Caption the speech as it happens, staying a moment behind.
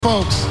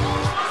Folks,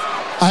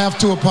 I have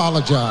to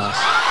apologize.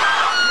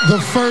 The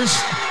first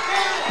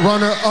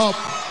runner-up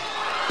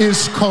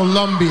is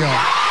Colombia.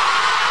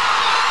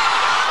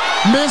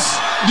 Miss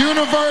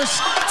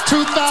Universe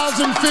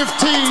 2015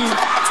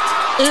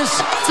 is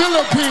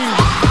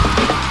Philippines.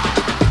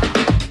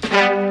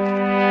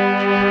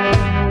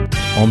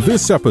 On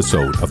this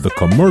episode of The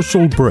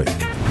Commercial Break.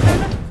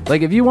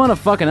 Like, if you want a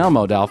fucking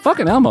Elmo doll,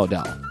 fucking Elmo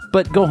doll.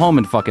 But go home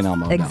and fucking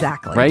Elmo doll.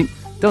 Exactly. Right?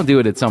 Don't do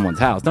it at someone's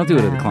house. Don't do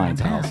it at a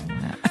client's house.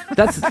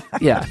 That's,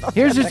 yeah.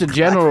 Here's just a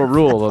general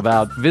rule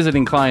about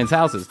visiting clients'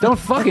 houses. Don't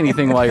fuck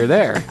anything while you're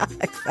there.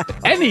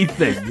 Exactly.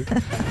 Anything.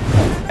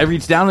 I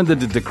reach down into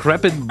the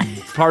decrepit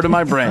part of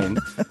my brain,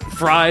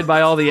 fried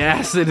by all the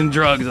acid and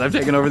drugs that I've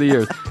taken over the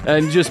years,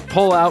 and just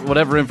pull out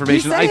whatever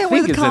information I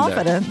think is in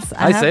there.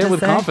 I say it with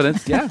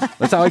confidence. Yeah.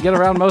 That's how I get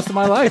around most of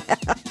my life.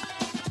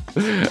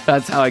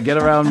 That's how I get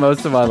around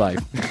most of my life.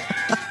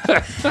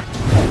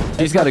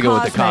 He's got to go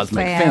with the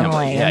cosmic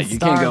family. Yeah, you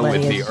can't go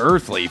with the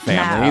earthly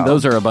family. No.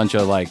 Those are a bunch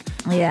of, like,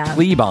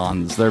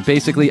 plebons. They're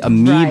basically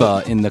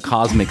amoeba in the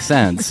cosmic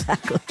sense.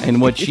 Exactly.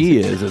 And what she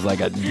is like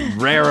a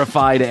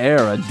rarefied air,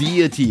 a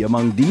deity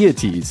among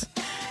deities.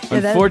 Yeah,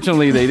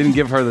 unfortunately, they didn't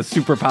give her the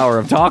superpower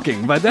of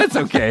talking, but that's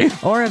okay.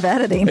 Or of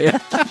editing. Yeah.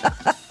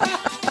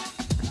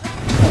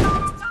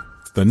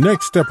 The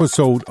next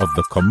episode of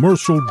The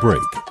Commercial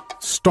Break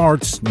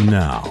starts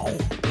now.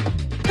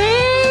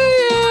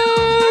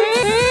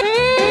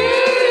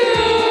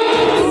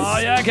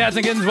 Cats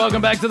and kittens,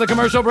 welcome back to The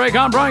Commercial Break.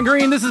 I'm Brian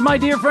Green. This is my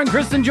dear friend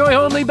Kristen Joy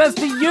Hoadley. Best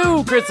to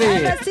you, Chrissy.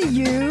 And best to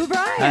you,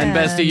 Brian. And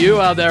best to you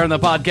out there in the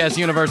podcast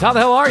universe. How the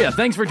hell are you?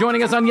 Thanks for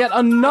joining us on yet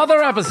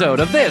another episode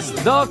of this,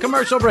 The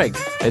Commercial Break.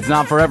 It's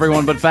not for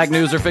everyone, but fact,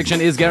 news, or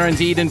fiction is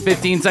guaranteed in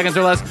 15 seconds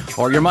or less,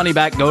 or your money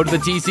back. Go to the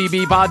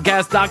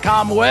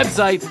tcbpodcast.com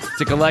website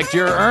to collect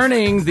your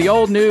earnings. The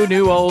old, new,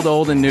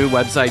 old, and new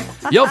website.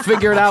 You'll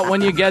figure it out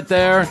when you get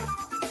there.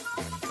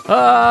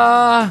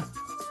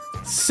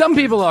 Some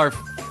people are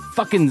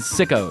fucking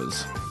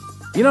sickos.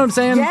 You know what I'm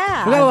saying?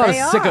 Yeah, we got a lot of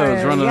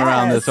sickos running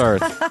around this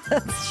earth.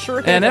 That's true.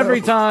 And every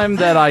time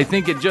that I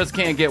think it just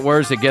can't get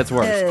worse, it gets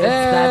worse.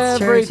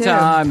 Every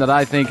time that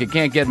I think it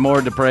can't get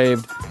more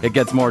depraved, it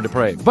gets more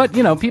depraved. But,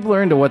 you know, people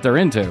are into what they're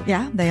into.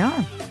 Yeah, they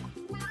are.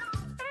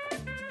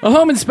 A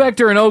home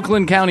inspector in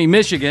Oakland County,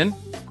 Michigan,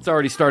 it's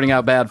already starting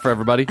out bad for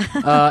everybody,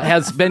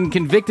 has been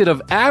convicted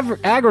of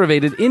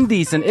aggravated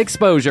indecent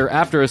exposure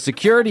after a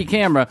security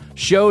camera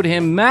showed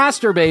him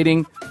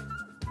masturbating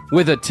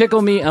with a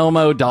Tickle Me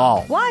Elmo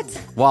doll. What?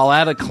 While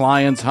at a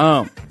client's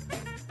home.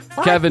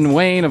 What? Kevin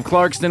Wayne of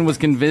Clarkston was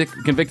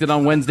convicted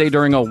on Wednesday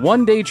during a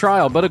one-day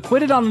trial, but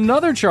acquitted on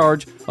another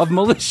charge of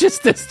malicious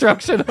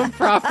destruction of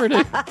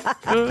property.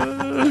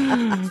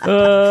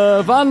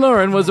 Von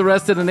Luren was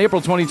arrested in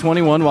April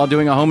 2021 while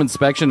doing a home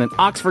inspection in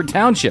Oxford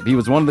Township. He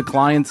was in one of the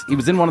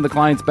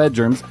client's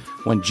bedrooms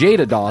when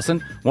Jada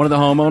Dawson, one of the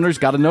homeowners,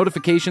 got a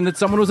notification that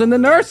someone was in the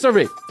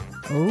nursery.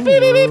 Ooh,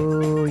 beep, beep, beep.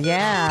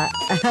 Yeah.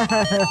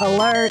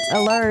 Alert.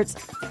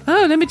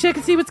 Oh, let me check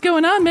and see what's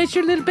going on. Make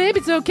sure little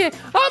baby's okay.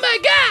 Oh, my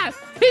God.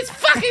 He's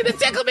fucking the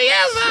Tickle Me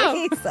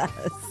Elmo. Jesus.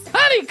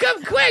 Honey,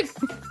 come quick.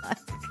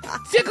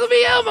 Tickle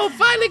Me Elmo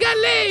finally got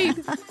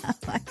laid. Oh,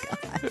 my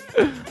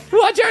God.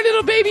 Watch our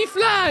little baby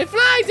fly.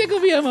 Fly, Tickle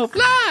Me Elmo,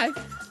 fly.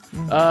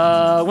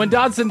 When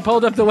Dodson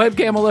pulled up the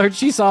webcam alert,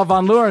 she saw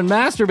Von Luren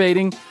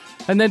masturbating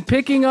and then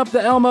picking up the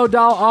Elmo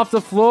doll off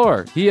the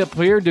floor. He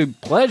appeared to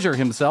pleasure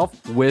himself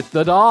with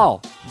the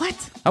doll.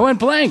 What? I went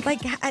blank.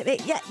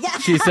 Yeah.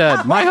 She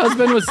said, my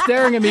husband was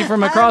staring at me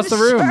from across the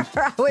room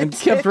and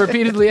kept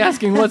repeatedly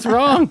asking, what's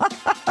wrong?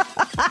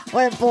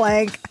 Went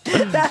blank.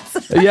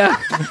 That's a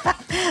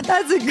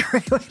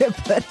great way to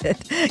put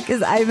it,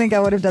 because I think I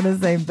would have done the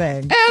same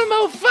thing.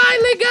 Elmo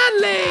finally got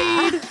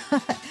laid.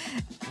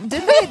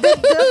 Did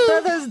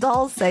those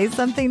dolls say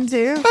something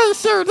too? They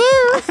sure do.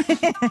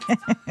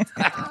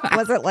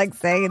 Was it like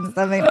saying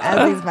something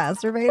as he's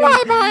masturbating?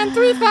 Bye, Brian,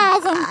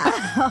 3,000.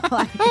 Oh,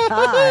 my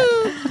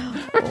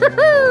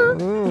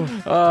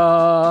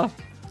God.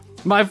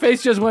 My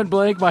face just went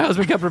blank. My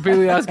husband kept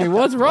repeatedly asking,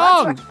 what's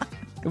wrong?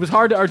 It was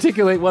hard to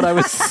articulate what I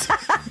was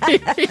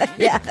saying.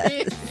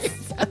 Yes.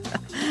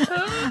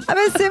 I'm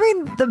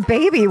assuming the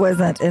baby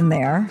wasn't in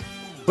there.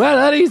 Well,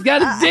 honey, he's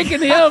got a dick in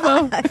the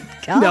elbow.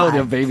 God. No,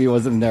 the baby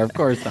wasn't in there. Of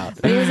course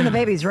not. He was in the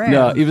baby's room.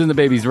 No, he was in the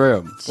baby's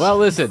room. Well,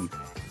 listen,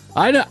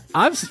 I know.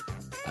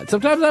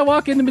 Sometimes I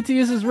walk into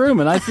Matthias's room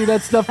and I see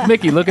that stuffed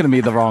Mickey looking at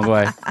me the wrong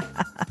way.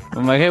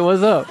 I'm like, hey,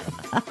 what's up?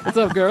 What's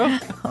up, girl?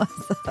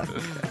 What's up,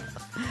 girl?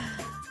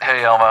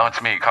 Hey, Elmo,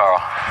 it's me, Carl.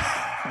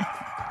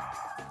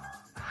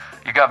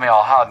 You got me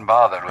all hot and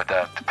bothered with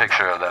that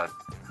picture of that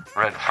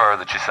red fur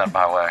that you sent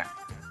my way.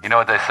 You know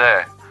what they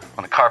say?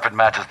 When the carpet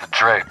matches the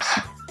drapes.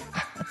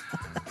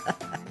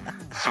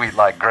 Sweet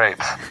like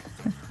grapes.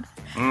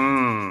 Do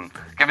me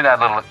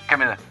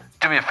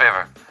a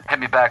favor. Hit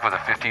me back with a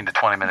 15 to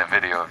 20 minute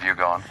video of you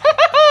going.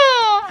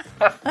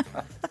 I'm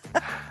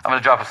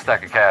gonna drop a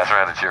stack of cash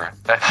right at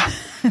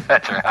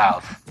your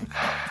house.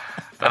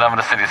 And I'm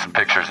going to send you some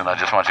pictures, and I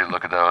just want you to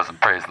look at those and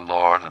praise the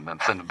Lord, and then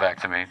send them back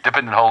to me. Dip it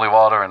in holy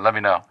water and let me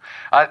know.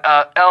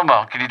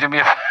 Elmo, can you do me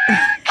a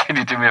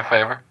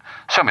favor?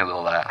 Show me a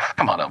little ass.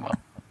 Come on, Elmo.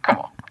 Come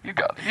on. You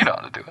got it. You know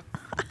how to do it.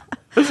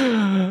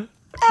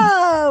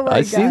 Oh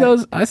my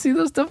God. I see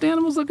those stuffed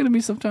animals looking at me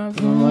sometimes,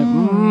 and I'm like,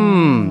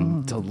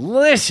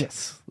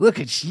 delicious. Look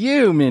at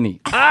you, Minnie.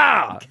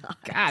 Ah,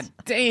 God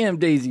damn,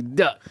 Daisy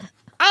Duck.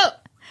 Oh.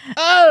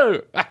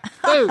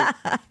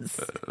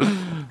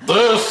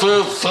 This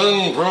is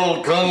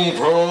Central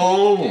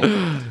Control.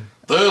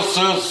 This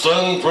is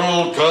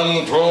Central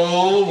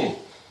Control.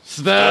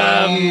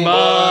 Stand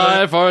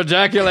by for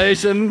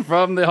ejaculation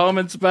from the home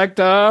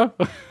inspector.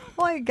 Oh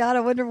my God, I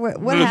wonder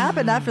what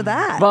happened after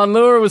that. Von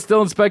Leeuwer was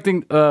still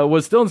inspecting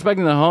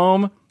the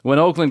home when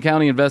Oakland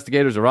County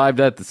investigators arrived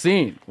at the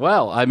scene.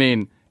 Well, I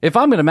mean, if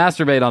I'm going to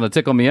masturbate on a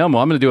Tickle Me Elmo,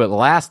 I'm going to do it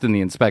last in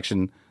the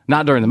inspection,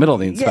 not during the middle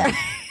of the inspection.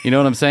 Yeah. You know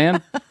what I'm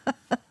saying?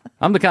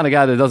 I'm the kind of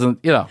guy that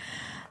doesn't,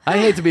 I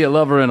hate to be a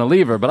lover and a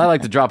leaver, but I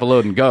like to drop a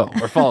load and go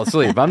or fall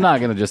asleep. I'm not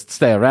going to just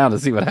stay around to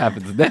see what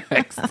happens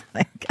next. Oh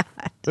my God.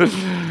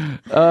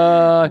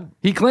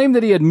 He claimed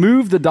that he had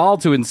moved the doll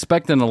to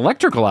inspect an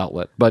electrical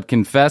outlet, but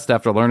confessed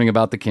after learning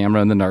about the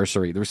camera in the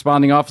nursery. The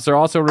responding officer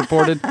also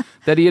reported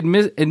that he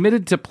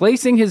admitted to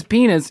placing his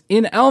penis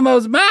in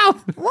Elmo's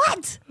mouth.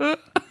 What?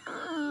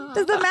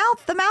 Does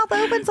the mouth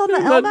opens on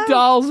the Elmo? The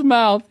doll's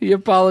mouth. He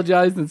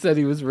apologized and said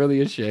he was really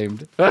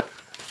ashamed.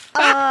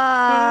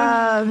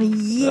 Yeah.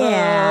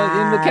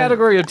 In the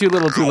category of too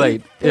little, too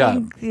late. I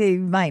think you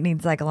might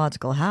need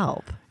psychological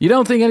help. You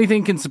don't think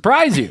anything can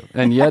surprise you,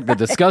 and yet the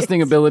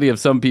disgusting ability of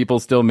some people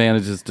still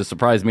manages to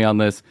surprise me on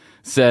this,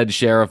 said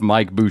Sheriff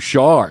Mike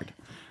Bouchard.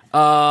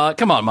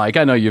 Come on, Mike.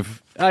 I know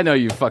you've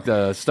fucked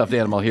a stuffed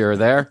animal here or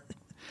there.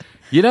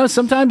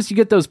 Sometimes you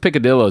get those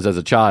picadillos as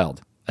a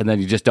child, and then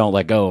you just don't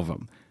let go of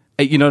them.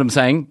 You know what I'm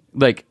saying?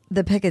 Like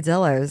the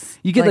picadillos.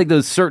 You get like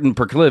those certain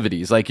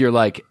proclivities. Like you're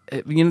like,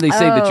 they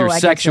say that your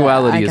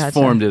sexuality is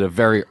formed at a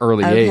very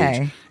early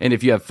age. And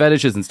if you have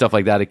fetishes and stuff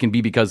like that, it can be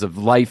because of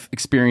life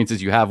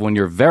experiences you have when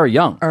you're very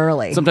young.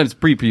 Early. Sometimes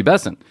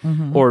pre-pubescent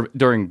or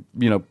during,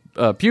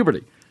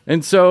 puberty.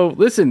 And so,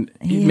 listen,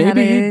 he had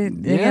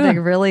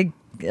a really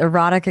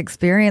erotic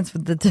experience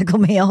with the Tickle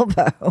Me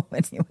Elbow.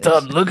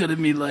 Stop looking at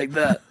me like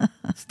that.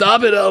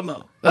 Stop it,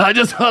 Elmo. I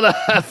just want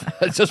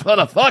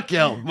to fuck you,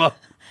 Elmo.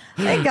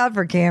 Thank God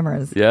for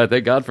cameras. Yeah,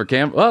 thank God for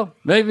cameras. Well,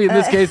 maybe in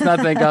this case, not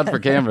thank God for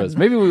cameras.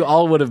 Maybe we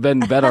all would have been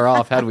better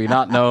off had we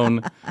not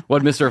known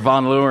what Mr.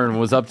 Von Leeuwen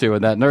was up to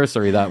in that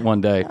nursery that one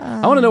day.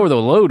 I want to know where the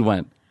load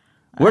went.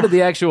 Where did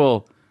the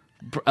actual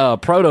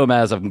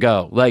protomasm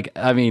go? Like,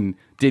 I mean,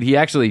 did he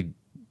actually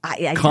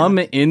come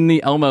in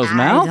the Elmo's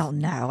mouth? I don't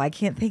know. I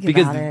can't think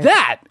because about it.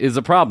 That is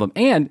a problem.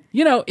 And,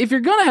 if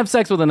you're going to have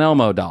sex with an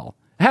Elmo doll,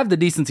 have the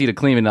decency to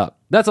clean it up.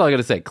 That's all I got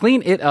to say.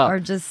 Clean it up. Or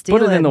just steal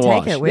Put it in the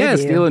wash. Take it with you.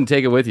 Steal it and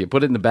take it with you.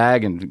 Put it in the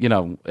bag, and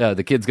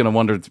the kid's gonna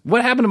wonder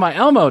what happened to my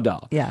Elmo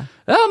doll. Yeah,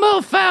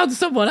 Elmo found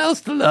someone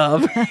else to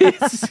love.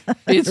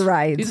 He's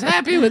right. He's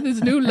happy with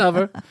his new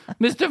lover,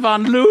 Mr.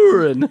 Von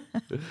Leeuwen.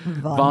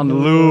 Von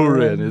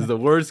Leeuwen is the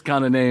worst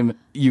kind of name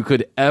you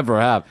could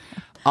ever have.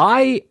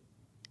 I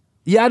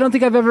don't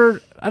think I've ever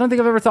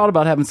thought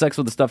about having sex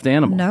with a stuffed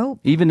animal.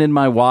 Nope. Even in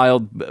my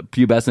wild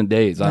pubescent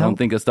days, I don't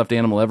think a stuffed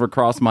animal ever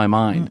crossed my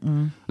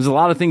mind. There's a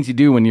lot of things you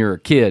do when you're a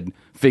kid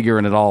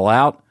figuring it all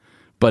out,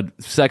 but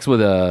sex with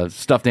a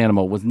stuffed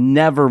animal was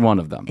never one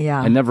of them. Yeah.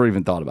 I never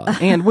even thought about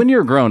it. And when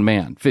you're a grown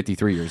man,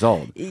 53 years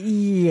old,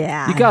 you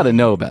got to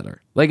know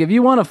better. Like, if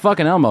you want to fuck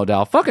an Elmo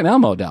doll,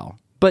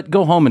 but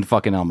go home and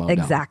fuck an Elmo doll.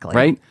 Exactly.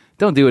 Right?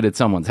 Don't do it at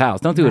someone's house.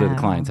 Don't do it at a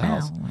client's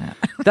house.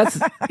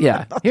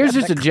 Here's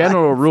just a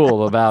general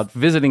rule about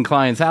visiting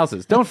clients'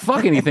 houses. Don't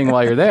fuck anything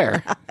while you're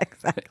there.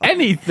 Exactly.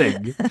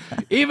 Anything.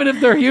 Even if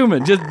they're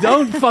human. Just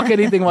don't fuck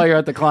anything while you're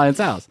at the client's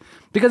house.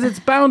 Because it's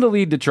bound to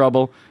lead to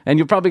trouble, and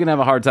you're probably going to have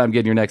a hard time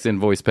getting your next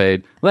invoice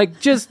paid. Like,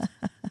 just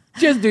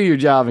do your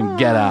job and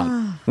get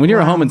out. When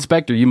you're a home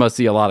inspector, you must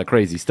see a lot of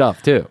crazy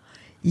stuff, too.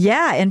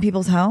 Yeah, in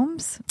people's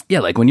homes?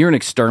 Yeah, like when you're an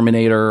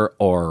exterminator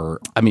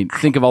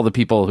think of all the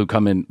people who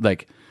come in,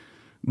 like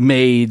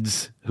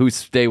maids who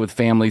stay with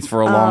families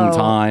for a long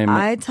time,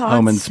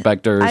 home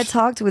inspectors. I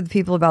talked with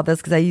people about this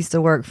because I used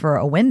to work for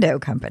a window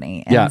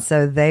company. And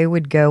so they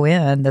would go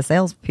in, the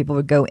salespeople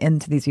would go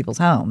into these people's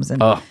homes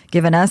and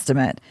give an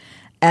estimate.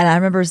 And I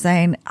remember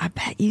saying, I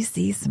bet you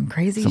see some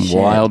crazy shit.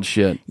 Some wild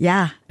shit.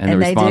 Yeah. And the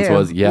response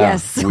was,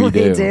 yes, we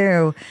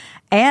do.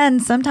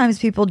 And sometimes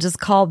people just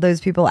called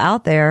those people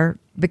out there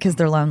because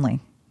they're lonely,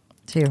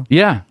 too.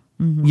 Yeah.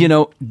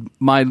 Mm-hmm.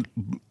 My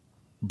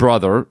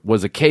brother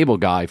was a cable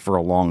guy for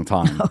a long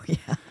time. Oh,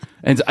 yeah.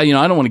 And, I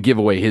don't want to give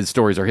away his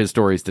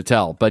stories to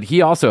tell, but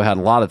he also had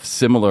a lot of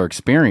similar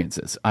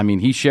experiences. I mean,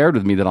 he shared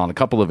with me that on a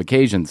couple of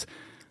occasions,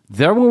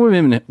 there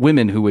were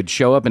women who would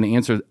show up and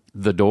answer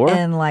the door.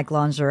 In like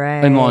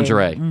lingerie. In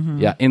lingerie. Mm-hmm.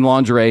 Yeah, in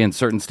lingerie in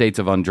certain states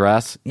of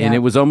undress. Yeah. And it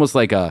was almost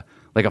like a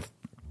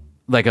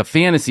like a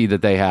fantasy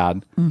that they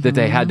had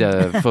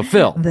to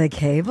fulfill. The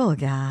cable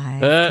guy.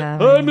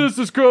 Hi,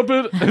 Mrs.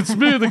 Crumpet. It's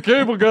me, the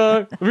cable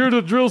guy. I'm here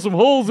to drill some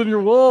holes in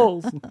your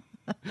walls.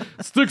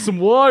 Stick some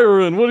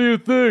wire in. What do you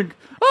think?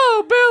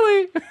 Oh,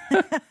 Billy.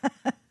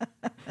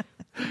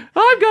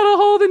 I've got a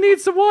hole that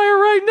needs some wire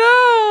right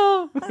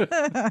now.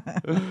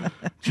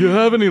 Do you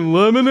have any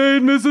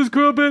lemonade, Mrs.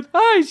 Crumpet?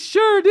 I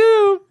sure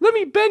do. Let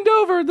me bend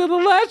over to the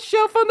last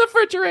shelf on the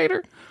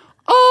refrigerator.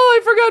 Oh,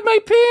 I forgot my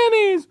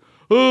panties.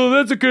 Oh,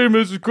 that's okay,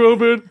 Mrs.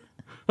 Crumpet.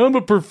 I'm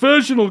a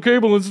professional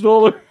cable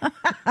installer.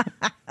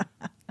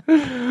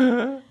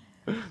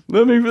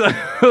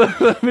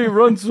 Let me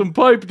run some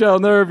pipe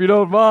down there if you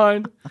don't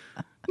mind.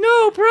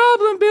 No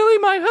problem, Billy.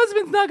 My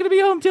husband's not going to be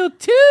home till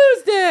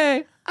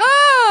Tuesday.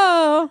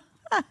 Oh.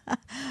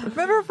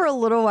 Remember for a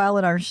little while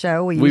in our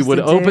show, we would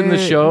open the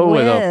show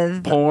with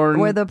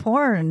a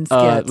porn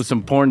skit. With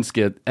some porn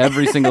skit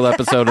every single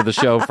episode of the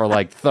show for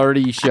like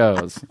 30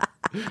 shows.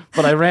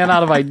 But I ran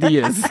out of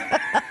ideas.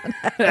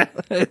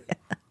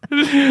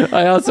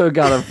 I also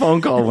got a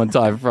phone call one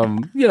time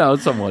from,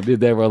 someone.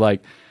 They were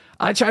like,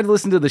 I tried to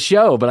listen to the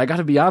show, but I got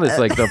to be honest,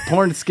 like the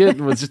porn skit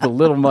was just a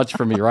little much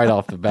for me right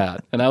off the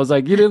bat. And I was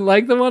like, you didn't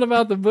like the one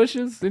about the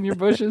bushes in your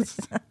bushes?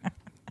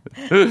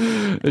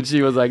 And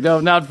she was like, no,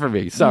 not for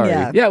me. Sorry.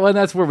 Yeah, well,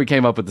 that's where we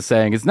came up with the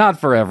saying. It's not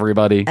for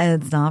everybody.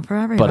 And it's not for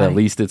everybody. But at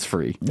least it's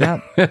free.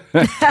 Yep.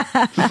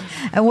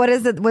 And what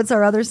is it? What's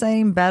our other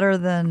saying? Better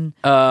than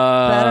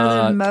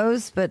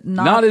most, but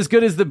not as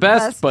good as the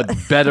best. But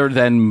better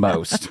than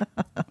most.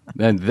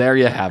 And there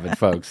you have it,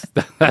 folks.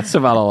 That's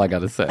about all I got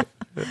to say.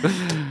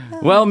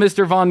 Well,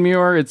 Mr. Von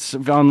Muir, it's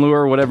Von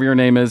Luer, whatever your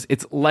name is,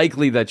 it's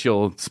likely that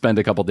you'll spend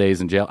a couple days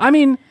in jail. I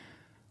mean,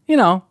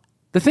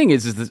 the thing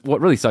is this, what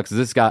really sucks is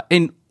this guy,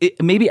 and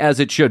maybe as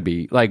it should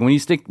be, like when you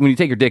take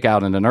your dick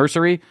out in a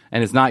nursery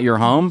and it's not your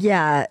home.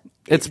 Yeah.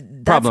 It's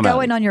that's problematic.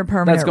 Going on your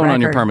permanent That's going record.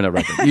 on your permanent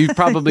record. You're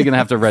probably going to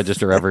have to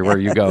register everywhere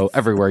you go,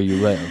 everywhere you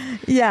live.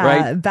 Yeah.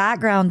 Right?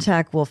 Background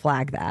check will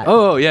flag that.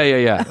 Oh,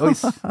 yeah. Oh,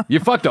 you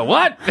fucked a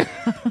what?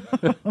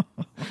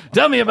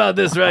 Tell me about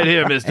this right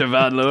here, Mr.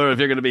 Von Luer, if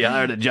you're going to be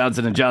hired at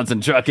Johnson &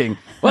 Johnson Trucking.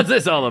 What's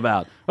this all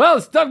about?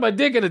 Well, stuck my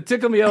dick in a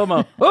Tickle Me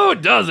Elmo. Who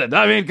doesn't?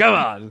 I mean, come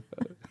on.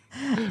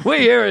 We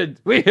here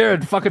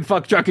at fucking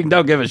fuck trucking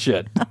don't give a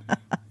shit.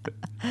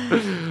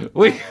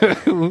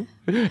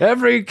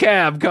 Every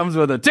cab comes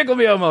with a Tickle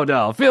Me Elmo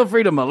doll. Feel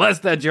free to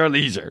molest at your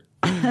leisure.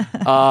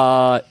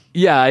 Yeah,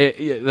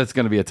 that's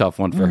going to be a tough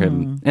one for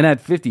him. And at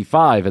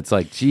 55, it's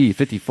like, gee,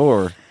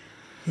 54.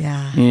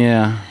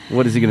 Yeah.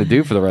 What is he going to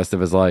do for the rest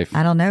of his life?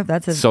 I don't know if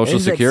that's his Social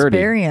Security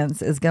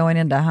experience is going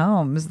into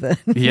homes. Then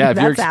yeah, if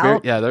that's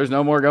out. Yeah, there's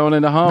no more going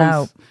into homes.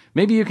 No.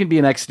 Maybe you can be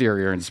an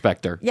exterior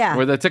inspector. Yeah,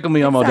 where the Tickle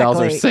Me Elmo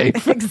dolls are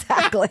safe.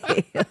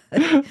 Exactly.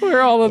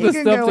 Where all of the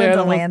stuff stuffed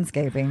animals.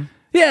 Landscaping.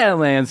 Yeah,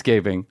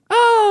 landscaping.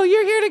 Oh,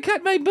 you're here to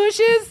cut my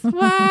bushes?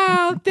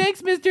 Wow,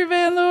 thanks, Mr.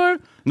 Van Loor.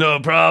 No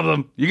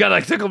problem. You got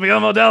a Tickle Me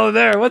Elmo doll in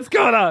there. What's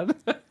going on?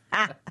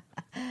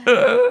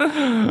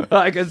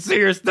 I can see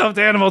your stuffed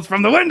animals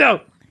from the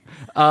window.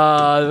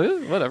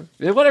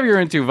 Whatever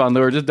you're into, Von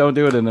Luer, just don't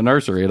do it in the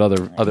nursery at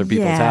other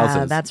people's houses.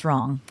 Yeah, that's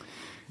wrong.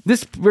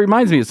 This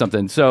reminds me of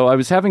something. So I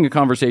was having a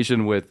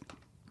conversation with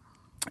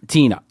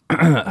Tina,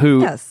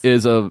 who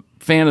is a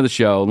fan of the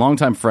show,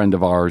 longtime friend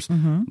of ours,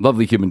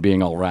 lovely human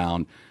being all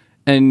around.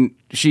 And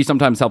she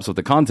sometimes helps with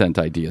the content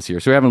ideas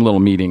here. So we're having a little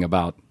meeting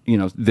about,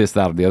 this,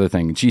 that, or the other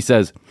thing. And she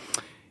says,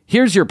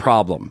 here's your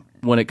problem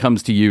when it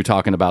comes to you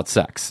talking about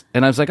sex.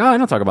 And I was like, I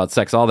don't talk about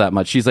sex all that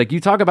much. She's like, you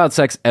talk about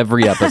sex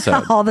every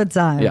episode. All the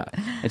time. Yeah.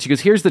 And she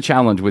goes, here's the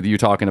challenge with you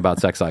talking about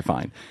sex, I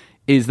find,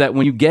 is that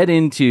when you get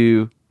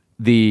into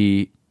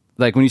when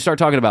you start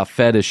talking about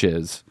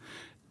fetishes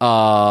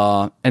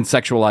and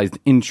sexualized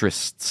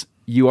interests,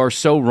 you are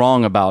so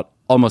wrong about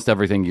almost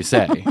everything you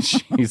say.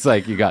 She's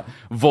like, you got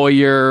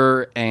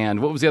voyeur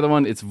and what was the other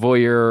one? It's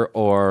voyeur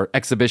or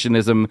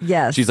exhibitionism.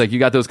 Yes. She's like, you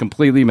got those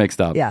completely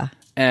mixed up. Yeah.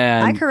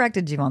 And I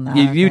corrected you on that.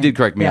 You did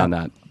correct me on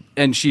that.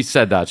 And she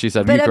said that. She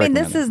said, but I mean,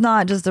 this is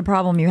not just a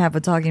problem you have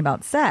with talking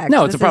about sex.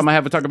 No, it's a problem I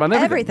have with talking about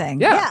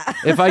everything. Yeah.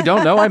 If I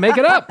don't know, I make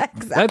it up.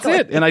 Exactly. That's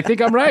it. And I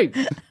think I'm right.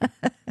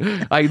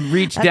 I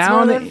reach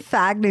down. That's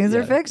fact, news,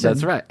 or fiction.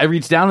 That's right. I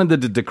reach down into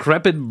the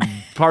decrepit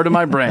part of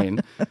my brain,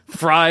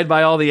 fried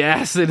by all the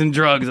acid and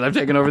drugs that I've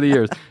taken over the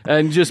years,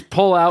 and just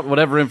pull out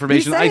whatever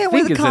information I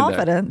think is in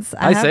there.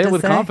 I say it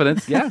with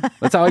confidence. Yeah.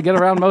 That's how I get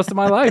around most of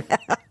my life.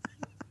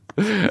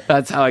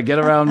 That's how I get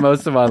around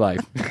most of my life.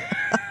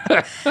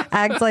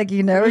 Act like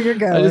you know where you're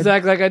going. I just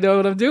act like I know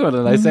what I'm doing.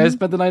 And I say, I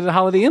spent the night at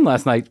Holiday Inn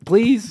last night.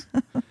 Please.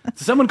 Did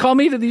someone call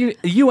me to the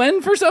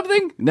UN for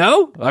something?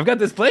 No? I've got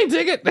this plane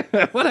ticket.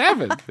 What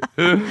happened?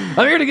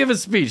 I'm here to give a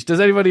speech. Does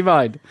anybody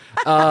mind?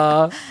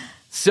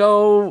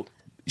 So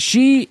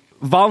she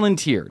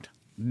volunteered,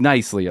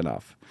 nicely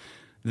enough,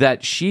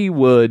 that she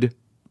would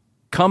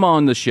come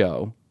on the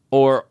show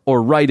or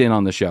write in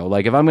on the show.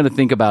 Like if I'm going to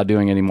think about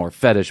doing any more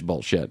fetish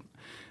bullshit,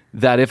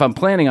 that if I'm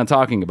planning on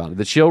talking about it,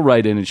 that she'll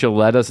write in and she'll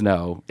let us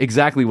know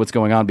exactly what's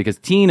going on, because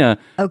Tina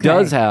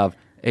does have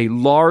a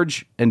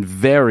large and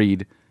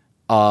varied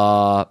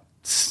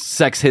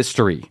sex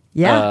history.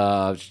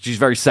 Yeah. She's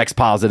very sex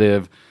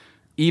positive.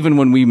 Even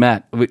when we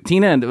met,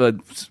 Tina, and a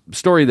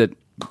story that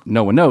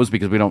no one knows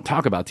because we don't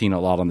talk about Tina a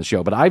lot on the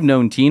show, but I've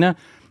known Tina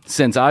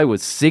since I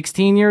was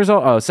 17 years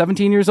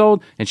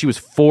old, and she was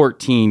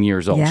 14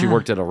 years old. Yeah. She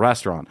worked at a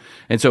restaurant.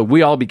 And so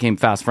we all became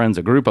fast friends,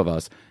 a group of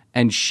us.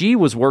 And she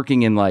was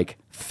working in like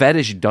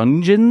fetish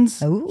dungeons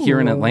here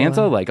in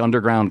Atlanta, like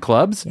underground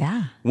clubs,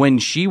 when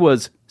she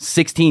was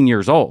 16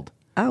 years old.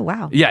 Oh,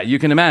 wow. Yeah, you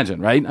can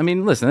imagine, right? I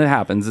mean, listen, it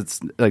happens.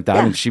 It's like that.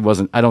 Yeah. I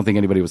mean, I don't think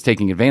anybody was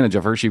taking advantage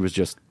of her. She was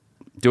just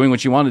doing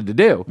what she wanted to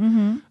do,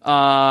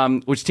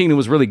 which Tina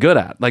was really good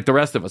at. Like the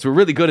rest of us, we're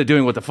really good at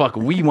doing what the fuck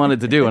we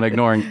wanted to do and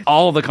ignoring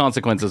all the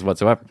consequences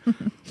whatsoever.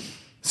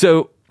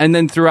 So, and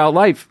then throughout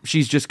life,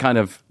 she's just kind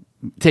of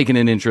taken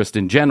an interest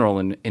in general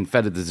in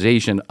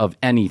fetishization of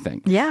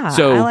anything. Yeah,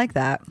 so I like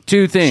that.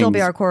 Two things. She'll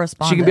be our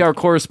correspondent. She can be our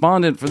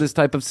correspondent for this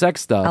type of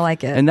sex stuff. I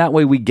like it. And that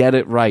way we get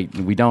it right.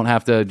 And we don't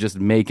have to just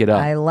make it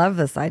up. I love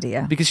this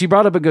idea. Because she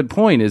brought up a good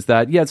point is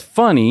that, yeah, it's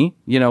funny.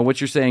 You know,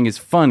 what you're saying is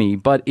funny.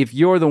 But if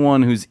you're the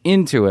one who's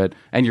into it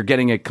and you're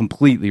getting it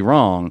completely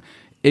wrong,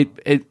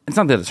 it's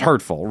not that it's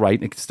hurtful, right?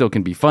 It still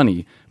can be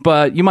funny,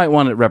 but you might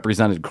want it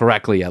represented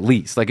correctly at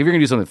least. Like if you're going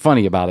to do something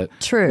funny about it,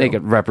 True. make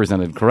it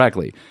represented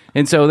correctly.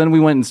 And so then we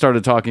went and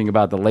started talking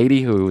about the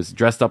lady who was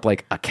dressed up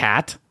like a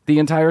cat the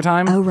entire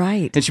time. Oh,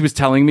 right. And she was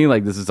telling me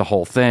like this is a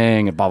whole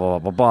thing and blah, blah,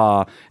 blah,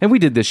 blah, blah. And we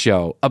did this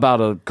show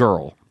about a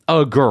girl.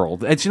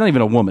 And she's not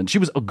even a woman. She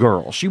was a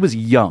girl. She was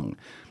young,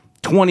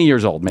 20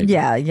 years old maybe.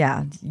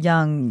 Yeah.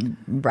 Young,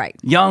 right.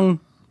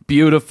 Young,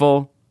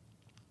 beautiful,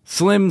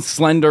 slim,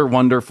 slender,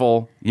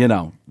 wonderful, you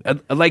know,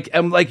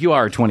 like you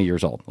are 20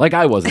 years old, like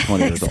I was at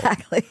 20 years old.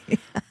 Exactly.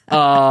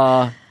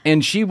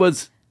 And she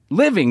was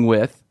living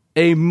with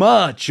a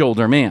much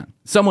older man,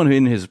 someone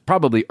in his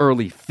probably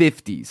early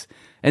 50s.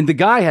 And the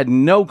guy had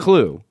no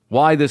clue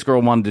why this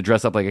girl wanted to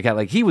dress up like a cat.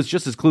 Like he was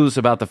just as clueless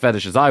about the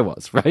fetish as I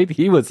was, right?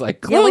 He was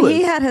like clueless. Yeah, well,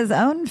 he had his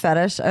own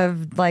fetish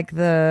of like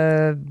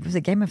was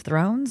it Game of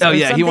Thrones? Oh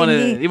yeah, he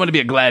wanted to be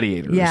a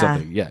gladiator or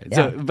something. Yeah.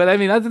 So, but I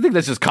mean, I think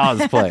that's just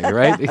cosplay,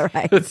 right?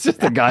 Right. It's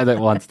just a guy that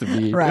wants to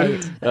be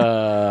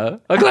a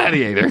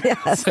gladiator,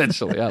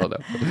 essentially. I don't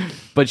know.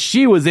 But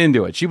she was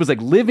into it. She was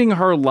like living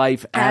her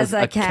life as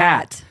a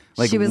cat.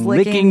 Like she was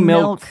licking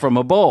milk from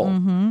a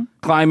bowl,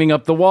 climbing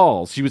up the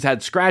walls. She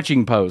had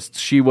scratching posts.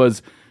 She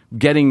was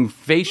getting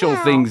facial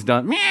things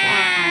done.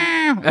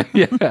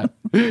 Yeah.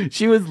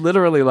 She was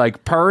literally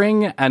like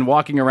purring and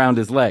walking around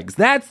his legs.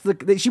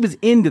 She was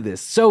into this,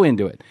 so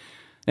into it.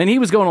 And he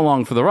was going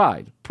along for the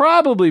ride,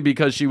 probably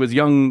because she was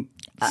young,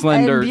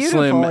 slender,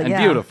 slim, and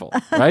beautiful,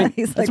 right?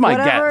 He's That's like,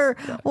 my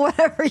guess.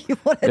 Whatever you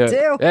want to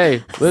do.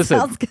 Hey, listen.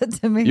 Sounds good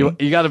to me.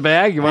 You got a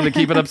bag? You want to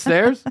keep it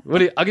upstairs?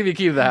 I'll give you a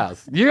key to the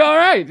house. You're all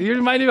right.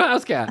 You're my new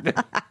house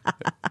cat.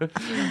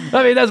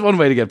 I mean, that's one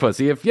way to get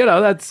pussy. If,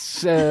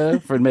 that's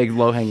for make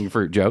low-hanging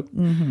fruit joke.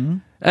 Mm-hmm.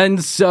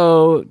 And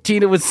so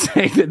Tina was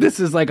saying that this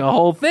is like a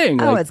whole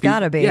thing. Oh, like, it's got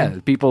to be. Yeah,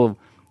 people,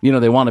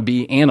 they want to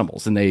be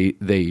animals, and they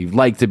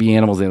like to be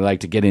animals. They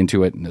like to get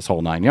into it in this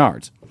whole 9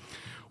 yards.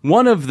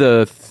 One of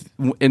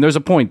and there's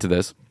a point to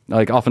this,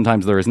 like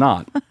oftentimes there is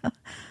not.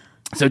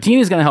 So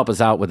Tina's going to help us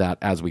out with that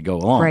as we go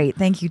along. Great.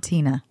 Thank you,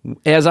 Tina.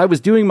 As I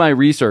was doing my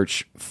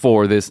research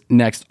for this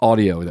next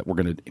audio that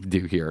we're going to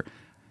do here,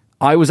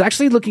 I was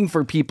actually looking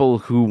for people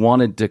who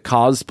wanted to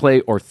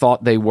cosplay or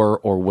thought they were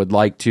or would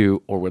like to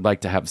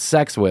have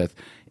sex with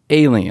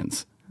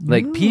aliens.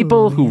 Like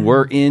people who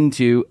were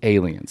into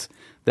aliens.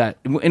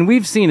 And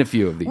we've seen a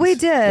few of these. We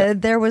did. Yeah.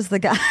 There was the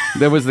guy.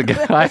 There was the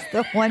guy.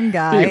 The one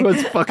guy. He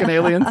was fucking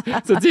aliens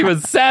since he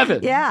was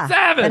 7. Yeah.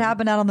 7. It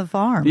happened out on the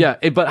farm. Yeah.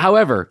 But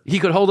however, he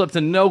could hold up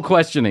to no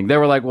questioning. They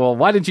were like, well,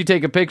 why didn't you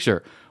take a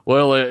picture?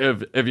 Well,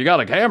 if you got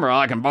a camera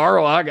I can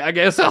borrow, I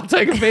guess I'll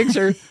take a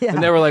picture. Yeah.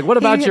 And they were like, what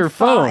about your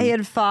phone? He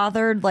had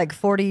fathered like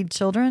 40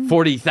 children.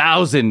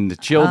 40,000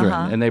 children.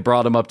 And they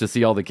brought him up to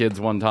see all the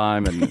kids one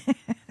time. And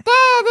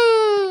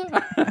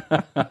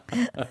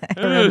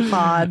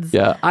pods.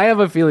 Yeah, I have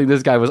a feeling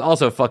this guy was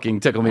also fucking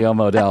Tickle Me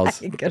Elmo dolls.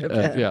 He could have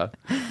been. Yeah.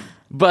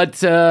 But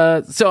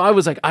so I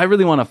was like, I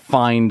really want to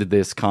find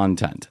this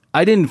content.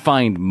 I didn't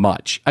find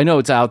much. I know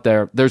it's out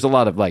there. There's a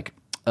lot of like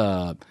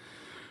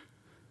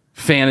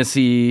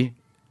fantasy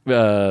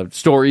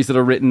stories that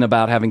are written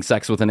about having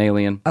sex with an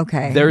alien.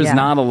 Okay. There's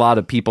not a lot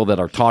of people that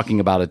are talking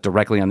about it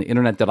directly on the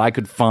internet that I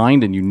could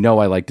find, and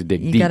I like to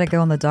dig deep. You got to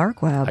go on the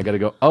dark web. I got to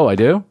go. Oh, I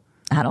do?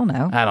 I don't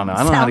know. I don't know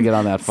how to get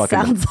on that fucking.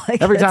 Sounds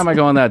like every time I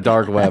go on that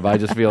dark web, I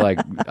just feel like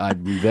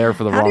I'm there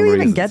for the wrong reasons. How do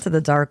you even get to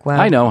the dark web?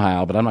 I know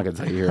how, but I'm not going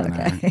to tell you here and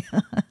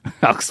now.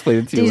 I'll explain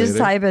it to you later. Just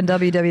type in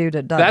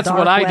www. That's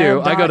what I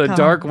do. I go to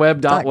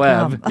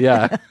darkweb.web.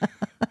 Yeah.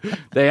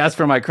 They ask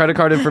for my credit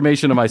card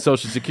information and my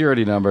social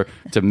security number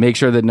to make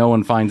sure that no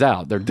one finds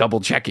out. They're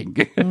double checking.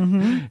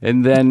 Mm-hmm.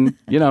 And then,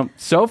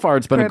 so far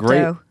it's been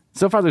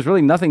so far there's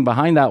really nothing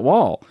behind that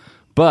wall.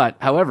 But,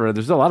 however,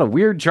 there's a lot of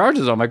weird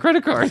charges on my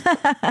credit card.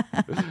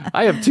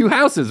 I have 2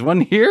 houses, one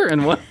here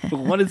and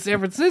one in San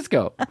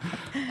Francisco.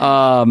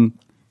 One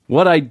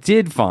What I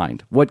did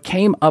find, what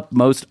came up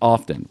most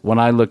often when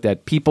I looked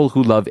at people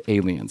who love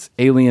aliens,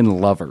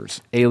 alien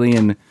lovers,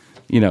 alien,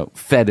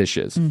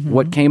 fetishes,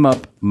 what came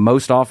up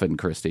most often,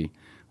 Christy,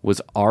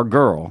 was our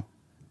girl,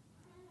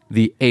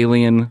 the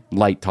alien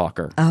light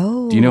talker.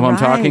 Oh, do you know who I'm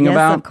talking yes,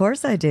 about? Of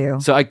course I do.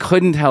 So I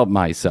couldn't help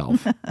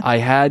myself. I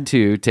had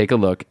to take a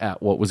look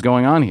at what was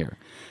going on here.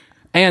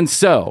 And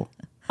so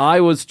I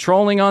was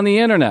trolling on the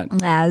internet.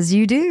 As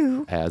you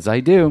do. As I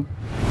do.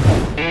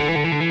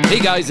 Hey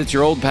guys, it's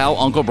your old pal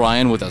Uncle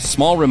Brian with a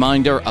small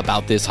reminder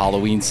about this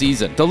Halloween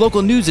season. The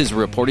local news is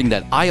reporting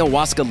that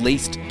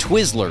ayahuasca-laced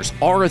Twizzlers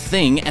are a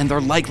thing and they're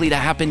likely to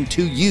happen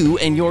to you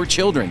and your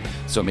children.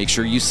 So make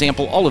sure you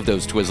sample all of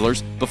those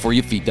Twizzlers before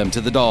you feed them to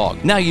the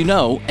dog. Now you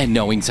know, and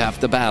knowing's half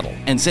the battle.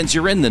 And since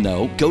you're in the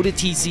know, go to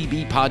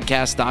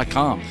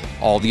tcbpodcast.com.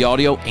 All the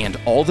audio and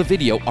all the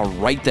video are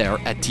right there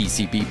at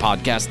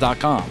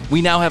tcbpodcast.com.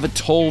 We now have a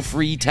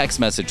toll-free text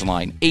message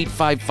line,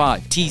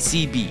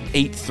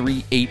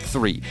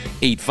 855-TCB-8383.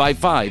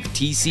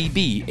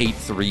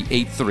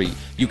 855-TCB-8383.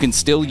 You can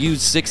still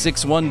use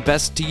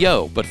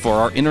 661-BEST-TO, but for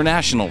our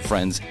international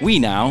friends, we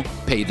now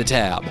pay the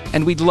tab.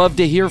 And we'd love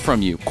to hear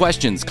from you.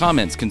 Questions,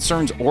 comments,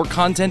 concerns, or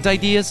content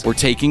ideas? We're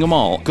taking them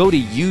all. Go to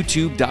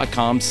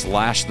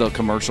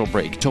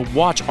youtube.com/thecommercialbreak to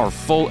watch our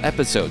full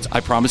episodes. I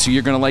promise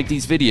you're going to like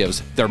these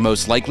videos. They're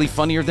most likely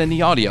funnier than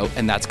the audio,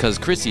 and that's because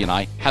Chrissy and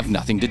I have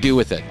nothing to do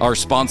with it. Our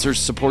sponsors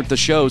support the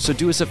show, so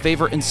do us a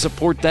favor and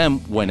support them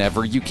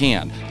whenever you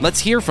can. Let's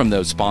hear from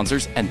those sponsors,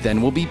 and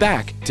then we'll be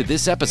back to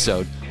this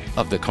episode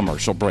of The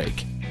Commercial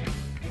Break.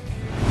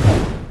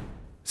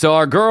 So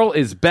our girl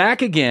is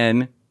back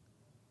again,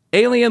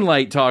 alien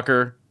light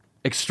talker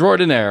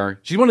extraordinaire.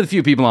 She's one of the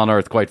few people on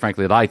Earth, quite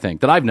frankly, that I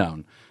think, that I've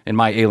known in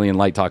my alien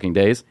light talking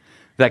days,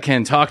 that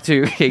can talk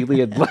to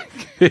alien,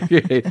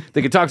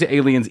 they can talk to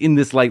aliens in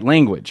this light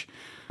language.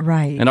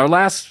 Right. And the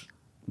last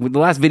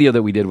video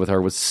that we did with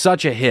her was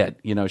such a hit.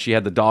 She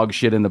had the dog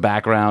shit in the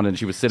background and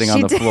she was sitting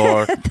on the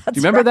floor. Do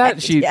you remember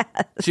that? She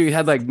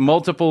had like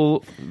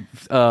multiple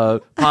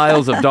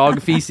piles of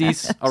dog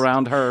feces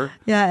around her.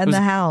 Yeah, in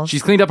the house.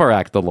 She's cleaned up her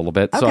act a little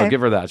bit, so Okay. I'll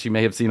give her that. She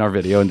may have seen our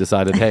video and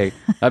decided, hey,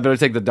 I better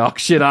take the dog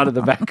shit out of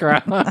the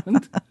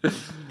background.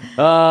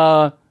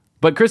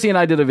 But Chrissy and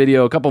I did a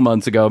video a couple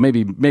months ago,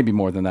 maybe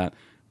more than that,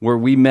 where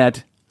we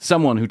met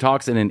someone who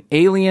talks in an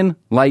alien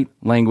light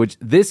language.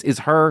 This is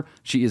her.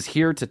 She is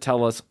here to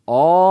tell us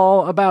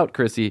all about,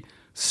 Chrissy,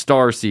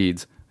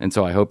 StarSeeds. And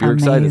so I hope you're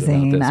excited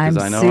about this. I'm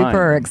I know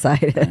super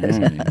excited.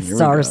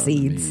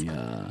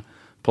 StarSeeds.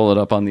 Pull it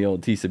up on the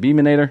old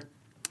TCB-minator.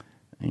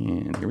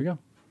 And here we go.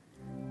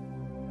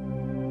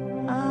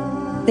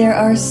 There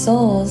are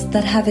souls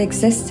that have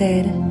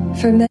existed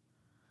for millennia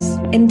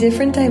in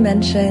different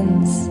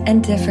dimensions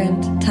and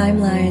different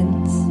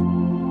timelines,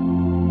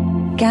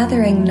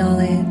 gathering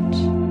knowledge,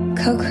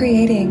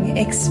 co-creating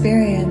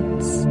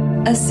experience,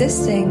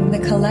 assisting the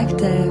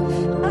collective,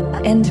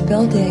 and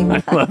building.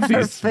 I love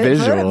these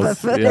visuals.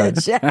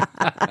 Footage. Yeah.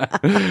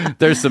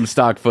 There's some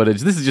stock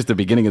footage. This is just the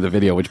beginning of the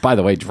video, which, by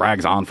the way,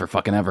 drags on for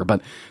fucking ever.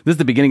 But this is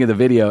the beginning of the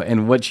video,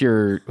 and what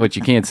you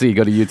can't see,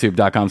 go to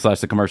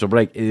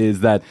youtube.com/thecommercialbreak,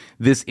 is that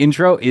this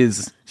intro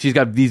is, she's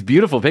got these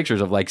beautiful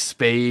pictures of like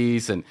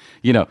space and,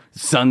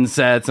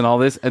 sunsets and all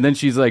this, and then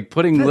she's like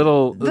putting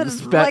little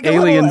like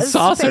alien little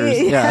saucers,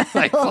 space.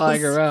 like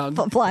flying around.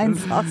 Flying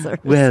saucers.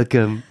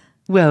 Welcome.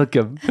 Do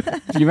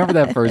you remember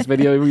that first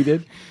video we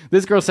did?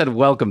 This girl said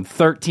welcome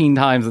 13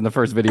 times in the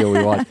first video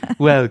we watched.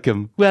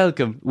 Welcome.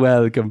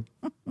 The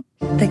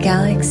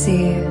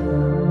galaxy.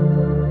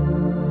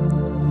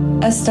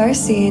 A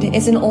starseed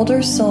is an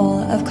older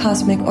soul of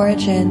cosmic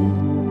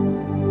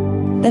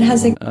origin that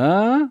has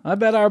I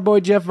bet our boy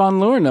Jeff Von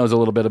Loer knows a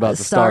little bit about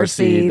the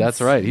StarSeed. That's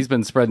right. He's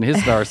been spreading his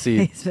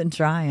StarSeed. He's been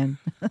trying.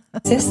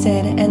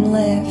 existed and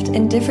lived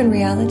in different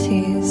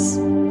realities,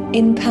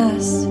 in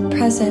past,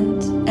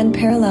 present, and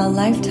parallel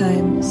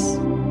lifetimes.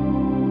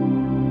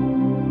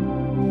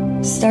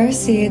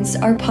 Starseeds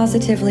are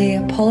positively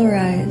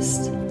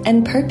polarized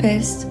and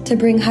purposed to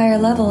bring higher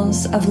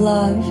levels of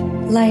love,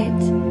 light,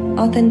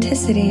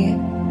 authenticity,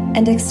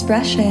 and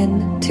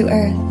expression to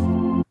Earth.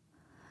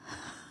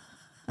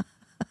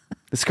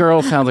 This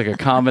girl sounds like a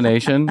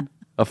combination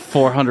of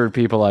 400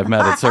 people I've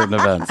met at certain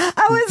events.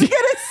 I was going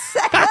to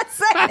say the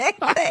same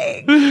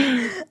thing.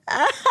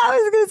 I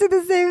was going to say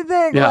the same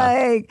thing. Yeah.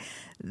 Like,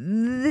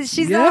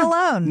 she's not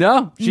alone.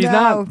 No, she's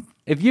not.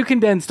 If you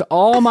condensed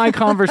all my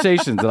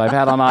conversations that I've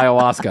had on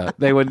ayahuasca,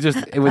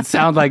 it would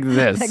sound like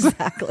this.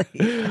 Exactly.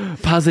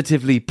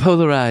 Positively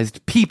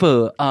polarized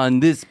people on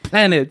this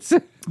planet.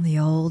 The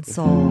old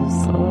souls.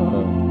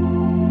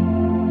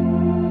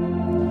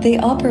 They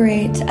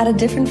operate at a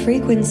different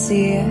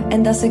frequency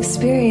and thus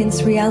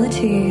experience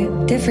reality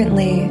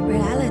differently.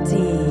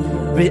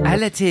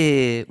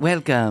 Reality.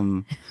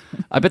 Welcome.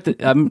 I bet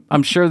that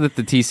I'm sure that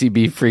the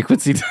TCB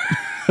frequency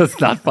does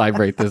not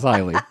vibrate this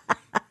highly.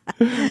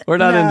 We're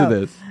not into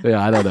this.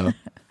 Yeah, I don't know.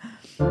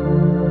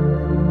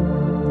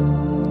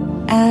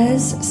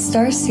 As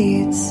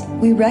starseeds,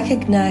 we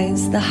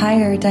recognize the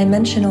higher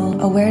dimensional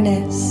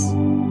awareness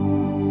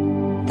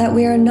that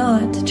we are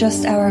not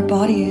just our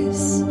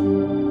bodies,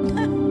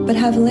 but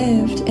have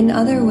lived in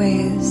other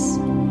ways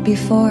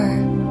before.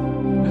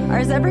 Or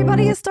is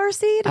everybody a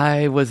starseed?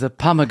 I was a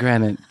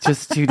pomegranate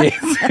just 2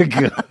 days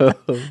ago.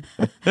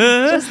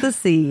 Just the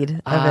seed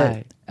of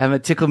it. I'm a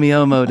Tickle Me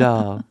Elmo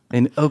doll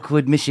in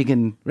Oakwood,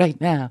 Michigan right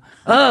now.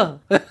 Oh,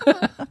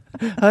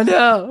 oh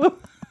no.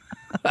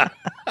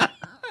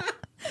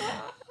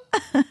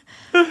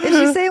 Is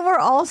she saying we're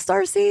all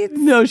starseeds?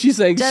 No, she's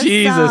saying Just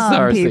she's a some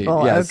starseed.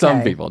 people, Yeah, okay.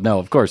 some people. No,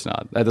 of course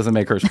not. That doesn't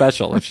make her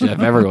special if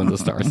everyone's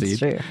a starseed.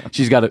 True.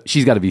 She's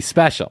got to be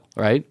special,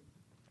 right?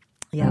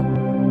 Yeah.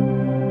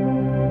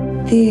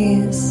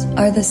 These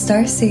are the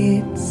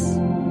starseeds.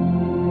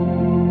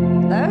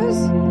 Those?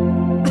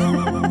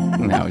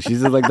 No,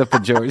 she's like the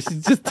pejorative.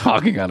 She's just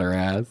talking on her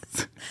ass.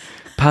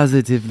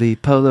 Positively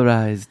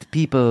polarized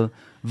people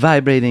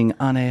vibrating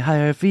on a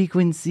higher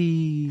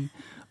frequency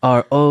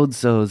are old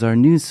souls, are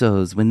new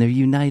souls when they're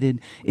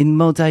united in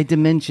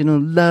multidimensional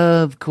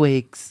love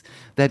quakes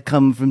that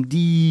come from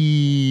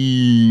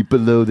deep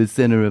below the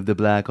center of the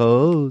black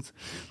holes.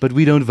 But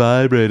we don't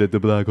vibrate at the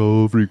black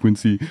hole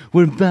frequency.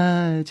 We're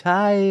much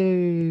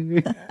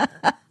higher.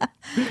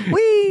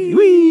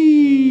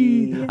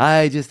 Wee!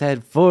 I just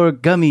had 4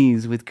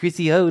 gummies with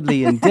Chrissy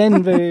Hoadley in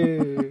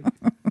Denver.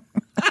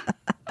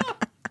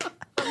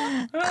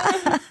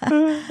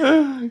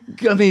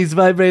 Gummies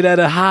vibrate at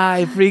a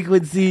high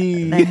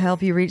frequency. They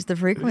help you reach the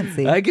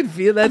frequency. I can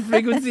feel that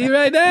frequency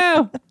right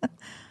now.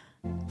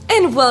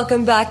 And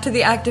welcome back to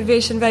the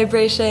Activation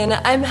Vibration.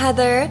 I'm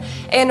Heather,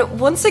 and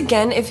once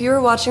again, if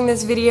you're watching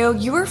this video,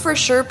 you are for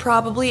sure,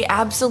 probably,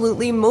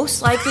 absolutely,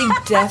 most likely,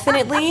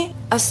 definitely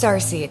a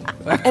starseed.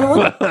 And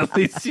Well, at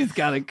least she's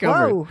got it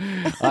covered. Whoa.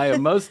 I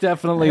am most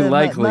definitely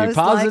likely, Most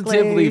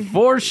positively, likely.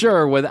 for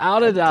sure,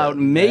 without a doubt,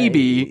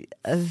 maybe,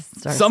 A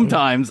starseed.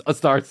 sometimes a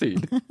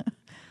starseed. once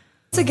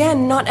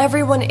again, not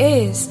everyone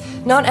is.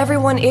 Not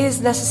everyone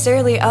is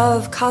necessarily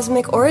of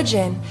cosmic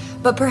origin,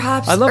 but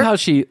perhaps... I love how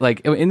she, like,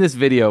 in this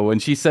video, when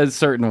she says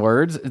certain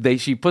words,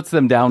 she puts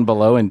them down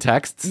below in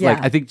texts. Yeah.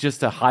 Like, I think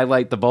just to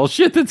highlight the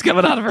bullshit that's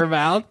coming out of her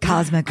mouth.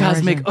 Cosmic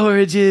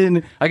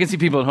origin. I can see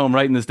people at home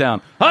writing this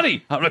down.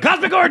 Honey,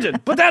 cosmic origin.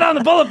 Put that on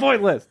the bullet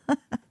point list.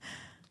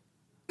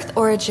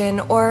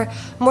 origin, or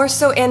more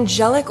so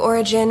angelic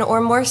origin,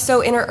 or more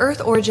so inner earth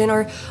origin,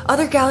 or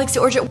other galaxy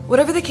origin,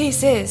 whatever the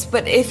case is.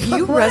 But if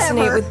you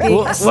resonate with being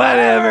a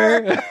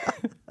Whatever.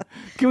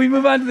 Can we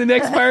move on to the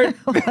next part?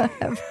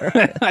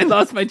 I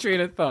lost my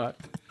train of thought.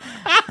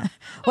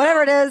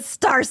 Whatever it is,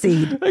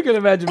 starseed. I can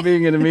imagine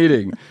being in a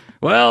meeting.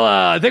 Well,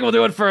 I think we'll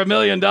do it for $1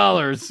 million,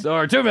 or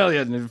 $2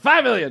 million,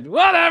 $5 million,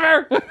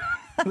 whatever.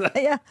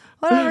 Yeah,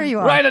 whatever you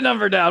want. Write a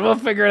number down. We'll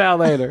figure it out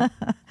later.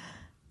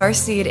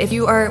 StarSeed, if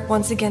you are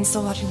once again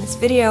still watching this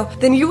video,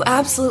 then you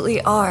absolutely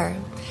are.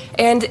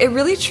 And it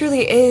really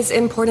truly is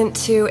important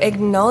to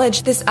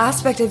acknowledge this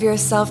aspect of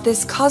yourself,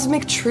 this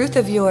cosmic truth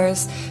of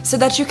yours, so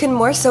that you can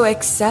more so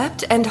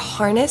accept and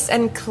harness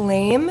and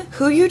claim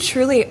who you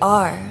truly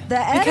are. The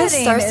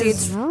editing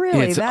is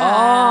really It's bad.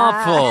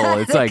 awful.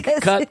 It's like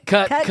Because-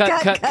 cut.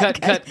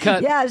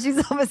 Yeah,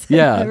 she's almost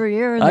Yeah, over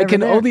here. And I over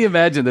can there. only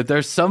imagine that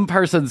there's some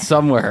person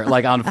somewhere,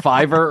 like on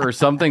Fiverr or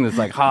something, that's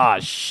like,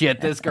 shit,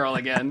 this girl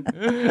again.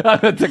 I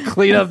have to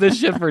clean up this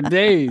shit for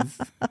days.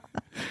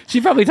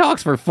 She probably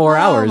talks for 4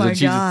 hours, my and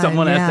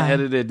someone has to yeah.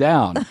 edit it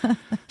down.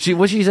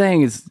 What she's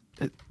saying is,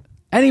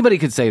 anybody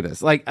could say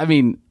this. Like, I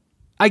mean,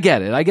 I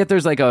get it. I get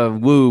there's like a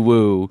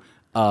woo-woo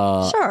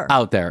Sure.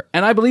 out there,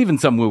 and I believe in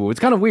some woo-woo. It's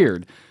kind of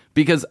weird.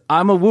 Because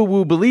I'm a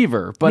woo-woo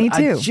believer, but Me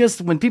too.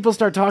 when people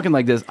start talking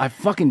like this, I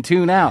fucking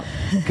tune out.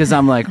 Because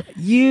I'm like,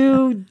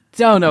 you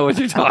don't know what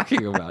you're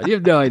talking about. You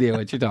have no idea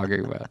what you're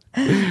talking about.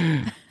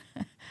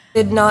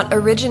 Did not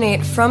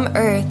originate from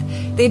Earth.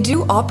 They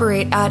do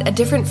operate at a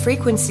different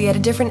frequency, at a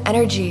different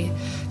energy.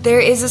 There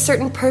is a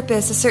certain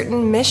purpose, a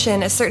certain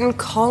mission, a certain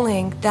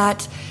calling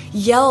that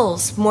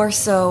yells more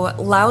so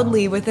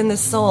loudly within the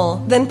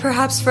soul than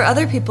perhaps for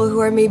other people who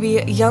are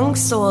maybe young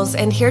souls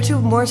and here to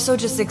more so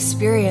just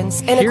experience.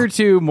 And Here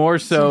to more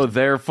so,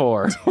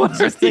 therefore. What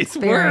are these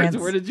experience.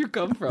 words? Where did you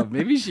come from?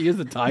 Maybe she is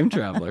a time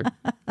traveler.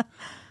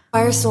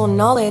 acquire soul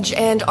knowledge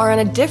and are on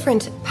a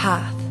different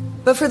path.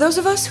 But for those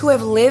of us who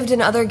have lived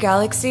in other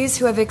galaxies,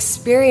 who have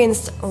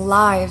experienced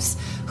lives,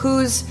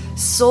 whose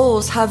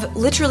souls have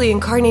literally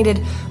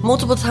incarnated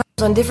multiple times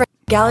on different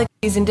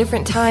galaxies in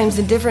different times,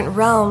 in different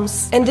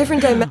realms, and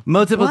different dimensions.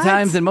 Multiple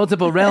times in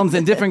multiple realms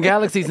and different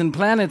galaxies and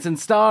planets and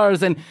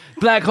stars and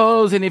black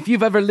holes. And if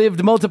you've ever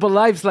lived multiple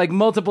lives like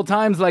multiple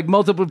times, like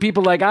multiple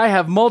people like I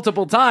have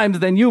multiple times,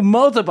 then you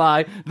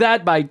multiply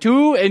that by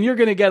 2 and you're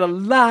going to get a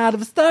lot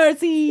of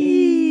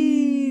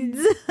starseeds.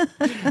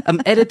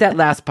 Edit that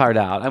last part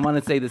out. I want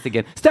to say this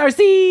again.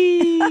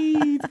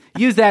 Starseeds!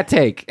 Use that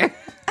take.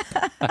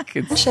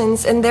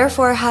 And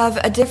therefore have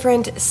a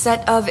different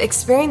set of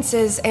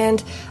experiences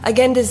and,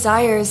 again,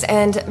 desires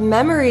and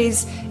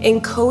memories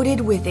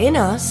encoded within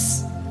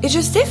us. It's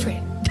just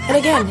different. And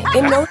again,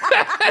 in no...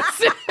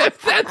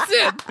 That's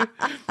it.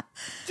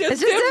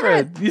 It's just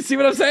different. You see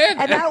what I'm saying?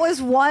 And that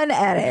was one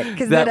edit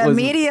because then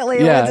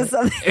immediately went to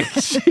something.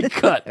 She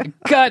cut.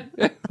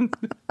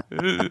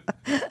 It's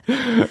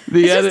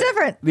just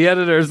different. The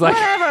editor's like,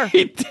 whatever.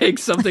 He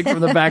takes something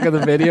from the back of the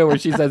video where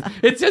she says,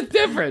 it's just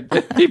different.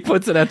 He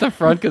puts it at the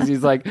front because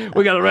he's like,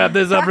 we got to wrap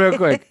this up real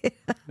quick.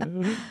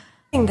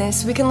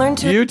 This, we can learn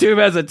to YouTube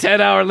has a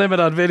 10-hour limit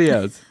on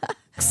videos.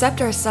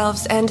 accept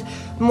ourselves and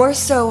more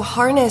so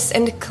harness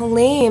and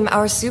claim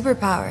our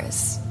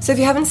superpowers. So if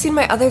you haven't seen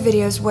my other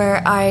videos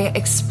where I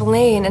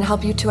explain and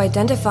help you to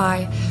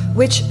identify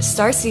which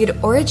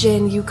starseed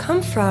origin you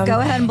come from,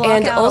 go ahead and block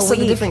and out also a week.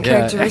 the different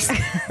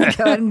characteristics.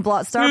 Go ahead and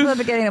start from the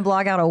beginning and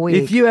block out a week.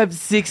 If you have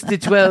 6 to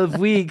 12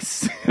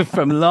 weeks due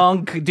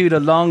to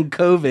long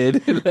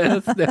COVID,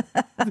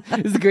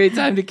 it's a great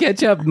time to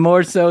catch up.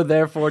 More so,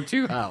 therefore,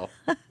 too, how?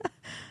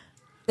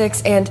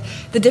 And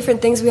the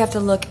different things we have to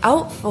look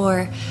out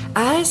for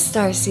as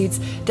starseeds,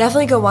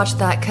 definitely go watch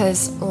that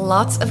because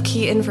lots of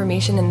key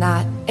information in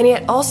that. And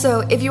yet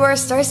also, if you are a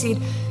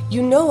starseed,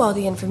 you know all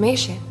the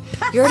information.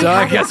 So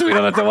I guess we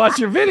don't have to watch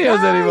your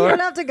videos anymore. You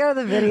don't have to go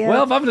to the video.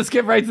 Well, if I'm going to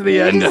skip right to the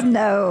you end. just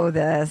know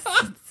this.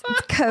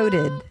 It's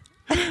coded.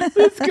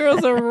 This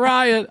girl's a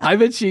riot. I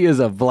bet she is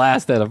a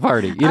blast at a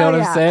party. You know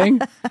what I'm saying?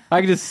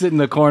 I could just sit in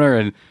the corner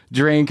and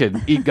drink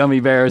and eat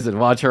gummy bears and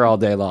watch her all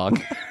day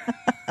long.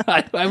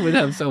 I would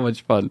have so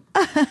much fun.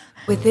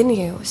 Within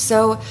you.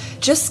 So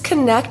just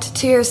connect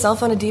to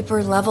yourself on a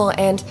deeper level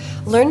and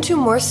learn to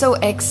more so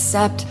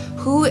accept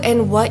who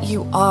and what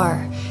you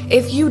are.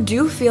 If you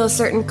do feel a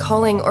certain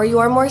calling, or you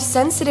are more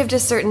sensitive to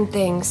certain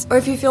things, or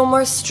if you feel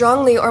more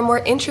strongly or more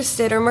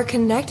interested or more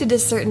connected to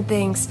certain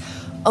things,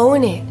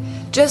 own it.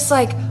 Just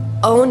like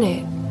own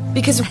it.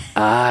 Because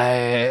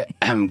I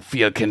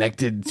feel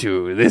connected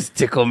to this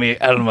Tickle Me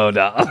Elmo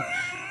doll.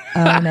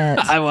 Own it.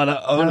 I want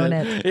to own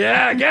it.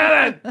 Yeah,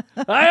 get it.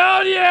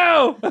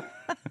 I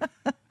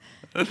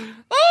own you.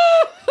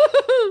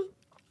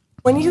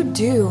 when you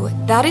do,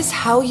 that is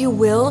how you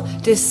will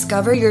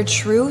discover your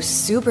true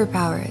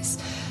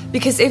superpowers.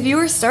 Because if you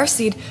are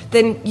starseed,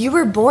 then you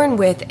were born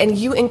with and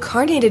you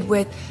incarnated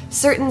with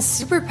certain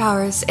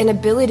superpowers and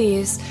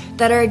abilities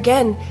that are,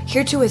 again,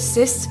 here to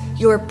assist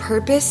your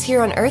purpose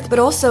here on Earth, but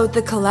also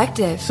the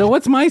collective. So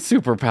what's my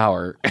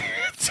superpower?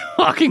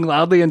 Talking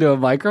loudly into a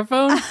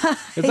microphone?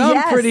 Because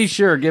I'm pretty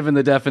sure, given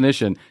the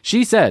definition,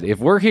 she said, if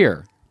we're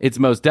here, it's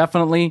most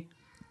definitely...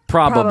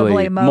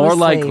 Probably more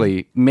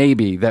likely,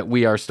 maybe, that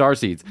we are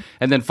starseeds.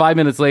 And then 5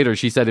 minutes later,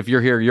 she said, if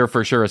you're here, you're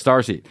for sure a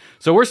starseed.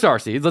 So we're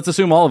starseeds. Let's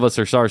assume all of us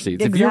are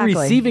starseeds. Exactly. If you're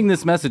receiving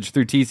this message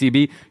through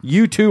TCB,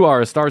 you too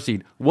are a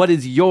starseed. What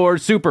is your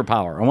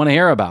superpower? I want to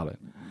hear about it.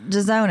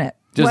 Just own it.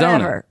 Just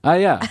Whatever. own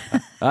it. Yeah.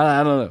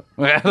 I don't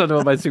know. I don't know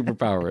what my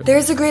superpower is.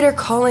 There's a greater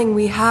calling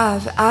we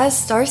have as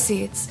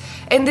starseeds.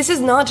 And this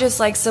is not just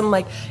like some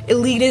like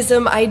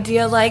elitism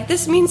idea like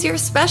this means you're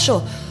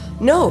special.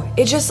 No,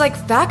 it's just like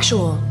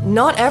factual.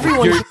 Not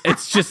everyone.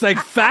 It's just like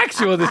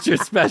factual that you're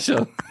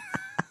special.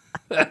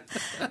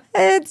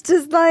 It's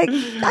just like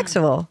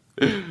factual.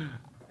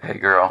 Hey,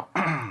 girl,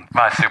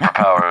 my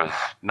superpower is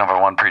number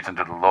 1, preaching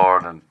to the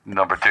Lord, and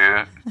number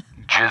 2,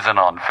 jizzing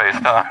on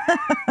FaceTime.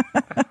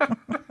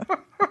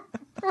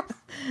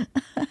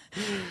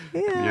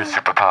 Your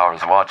superpower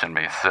is watching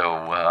me,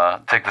 so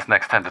take this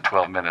next 10 to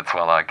 12 minutes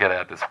while I get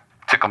at this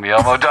Tickle Me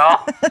Elmo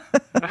doll.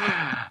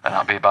 And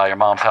I'll be by your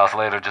mom's house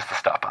later just to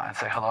stop by and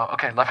say hello.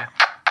 Okay, love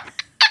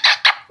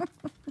you.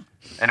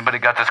 Anybody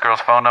got this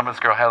girl's phone number? This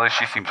girl Haley,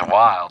 she seems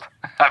wild.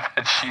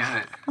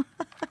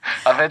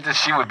 I bet that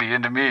she would be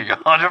into me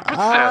 100%.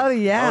 Oh,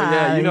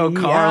 yeah. You know,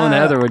 Carl and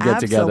Heather would get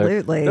together.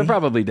 Absolutely. They're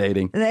probably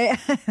dating.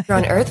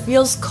 On Earth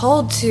feels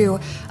called to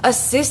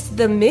assist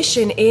the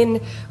mission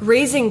in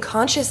raising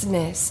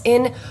consciousness,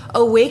 in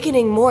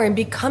awakening more, and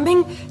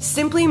becoming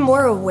simply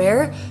more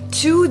aware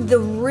to the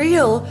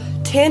real,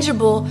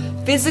 tangible,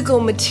 physical,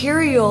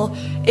 material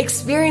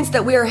experience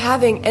that we are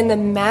having and the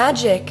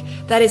magic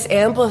that is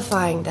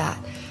amplifying that.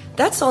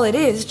 That's all it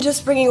is,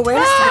 just bringing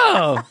awareness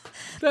to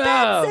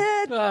That's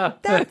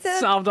it. That's it.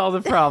 Solved all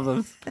the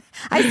problems.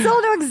 I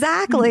still know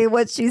exactly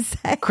what she's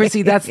saying.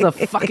 Chrissy, that's the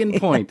fucking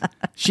point.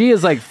 She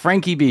is like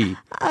Frankie B.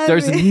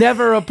 There's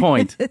never a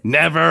point.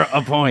 Never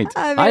a point.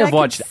 I have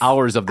watched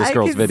hours of this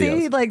girl's videos. I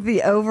can see like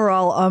the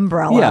overall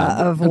umbrella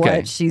of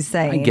what she's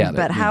saying. I get it.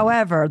 But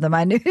however, the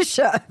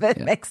minutia of it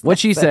makes what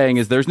she's sense. saying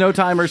is there's no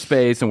time or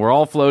space, and we're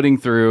all floating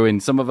through,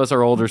 and some of us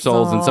are older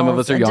souls, and some of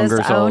us are younger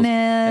just souls. Own it,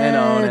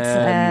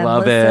 and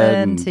love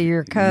listen it. to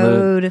your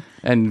code.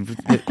 And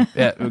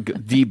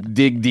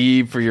dig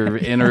deep for your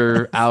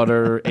inner,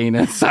 outer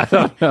anus. I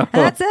don't know.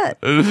 That's it.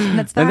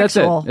 That's factual. And that's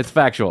it. It's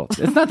factual.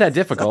 It's not that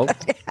difficult.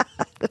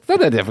 It's not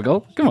that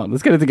difficult. Come on,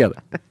 let's get it together.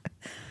 The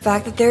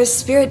fact that there is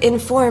spirit in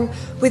form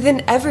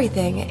within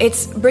everything.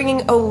 It's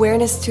bringing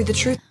awareness to the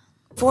truth.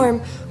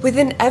 Form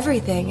within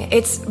everything.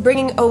 It's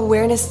bringing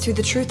awareness to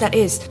the truth that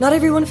is. Not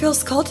everyone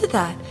feels called to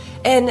that.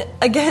 And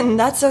again,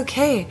 that's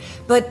okay.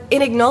 But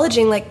in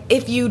acknowledging, like,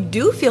 if you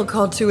do feel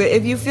called to it,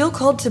 if you feel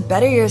called to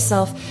better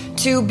yourself,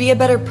 to be a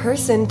better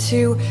person,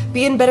 to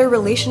be in better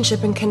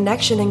relationship and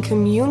connection and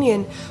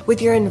communion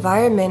with your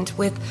environment,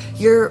 with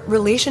your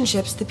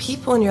relationships, the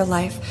people in your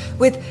life,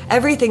 with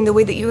everything, the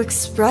way that you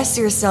express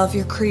yourself,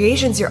 your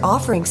creations, your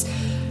offerings,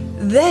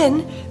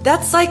 then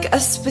that's like a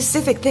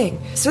specific thing.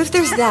 So if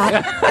there's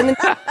that, and then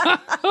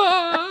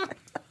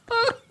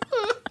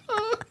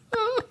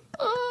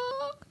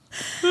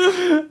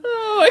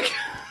oh my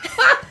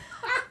God.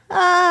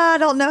 I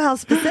don't know how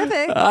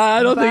specific.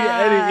 I don't think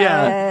any.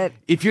 Yeah,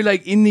 if you're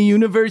like in the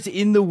universe,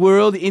 in the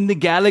world, in the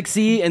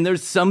galaxy, and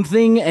there's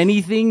something,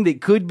 anything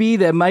that could be,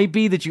 that might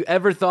be, that you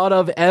ever thought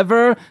of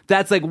ever,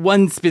 that's like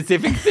one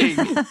specific thing.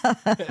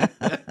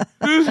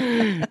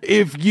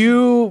 If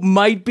you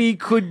might be,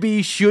 could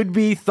be, should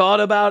be, thought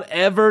about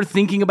ever,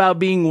 thinking about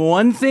being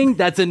one thing,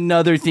 that's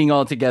another thing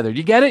altogether. Do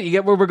you get it? You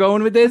get where we're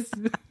going with this?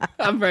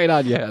 I'm right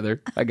on you,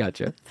 Heather. I got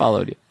you.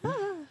 Followed you.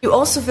 you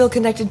also feel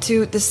connected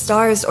to the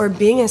stars or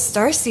being a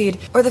starseed,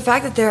 or the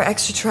fact that there are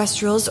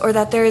extraterrestrials, or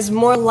that there is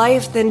more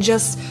life than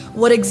just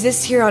what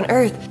exists here on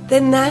Earth,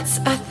 then that's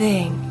a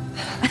thing.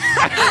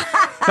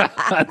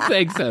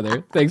 Thanks,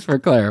 Heather. Thanks for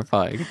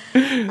clarifying.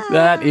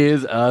 That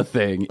is a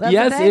thing. That's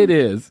yes, a thing? it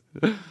is.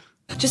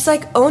 Just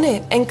like own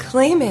it and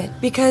claim it,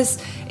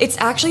 because it's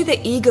actually the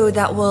ego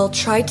that will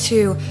try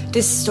to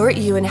distort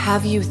you and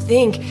have you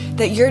think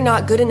that you're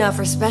not good enough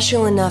or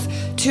special enough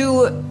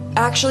to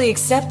actually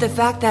accept the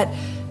fact that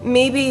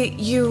maybe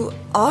you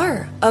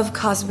are of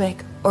cosmic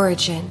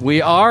origin.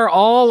 We are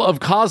all of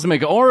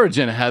cosmic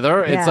origin,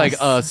 Heather. Yes. It's like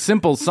a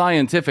simple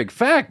scientific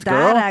fact, girl.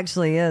 That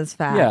actually is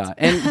fact. Yeah,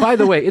 and by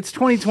the way, it's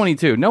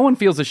 2022. No one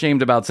feels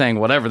ashamed about saying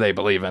whatever they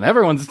believe in.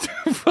 Everyone's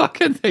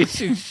fucking, they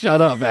should shut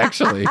up,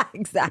 actually.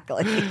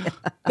 Exactly.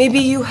 Maybe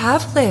you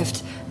have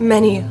lived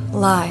many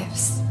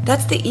lives.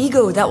 That's the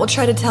ego that will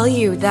try to tell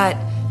you that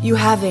you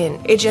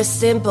haven't. It's just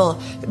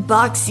simple.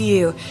 Box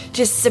you.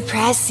 Just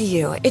suppress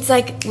you. It's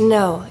like,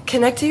 no.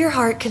 Connect to your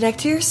heart,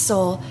 connect to your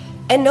soul,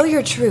 and know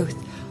your truth.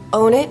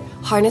 Own it,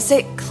 harness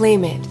it,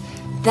 claim it.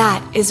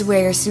 That is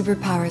where your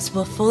superpowers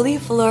will fully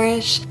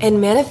flourish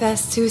and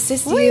manifest to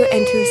assist you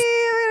and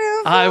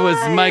to... I was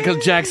Michael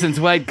Jackson's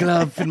white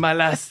glove in my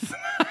last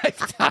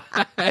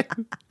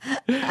lifetime.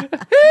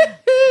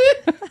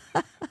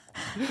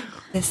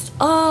 This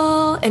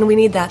all, and we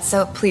need that.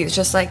 So please,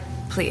 just like,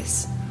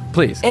 please.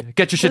 Please,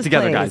 get your shit Just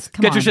together, please. guys.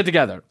 Come Get your on. shit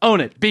together. Own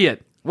it. Be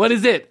it. What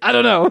is it? I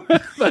don't know,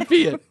 but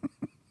be it.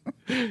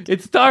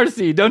 It's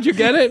StarSeed. Don't you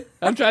get it?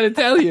 I'm trying to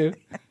tell you.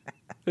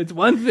 It's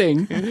one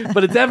thing,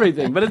 but it's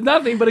everything. But it's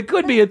nothing, but it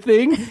could be a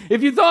thing.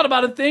 If you thought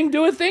about a thing,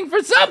 do a thing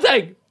for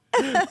something.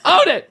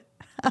 Own it.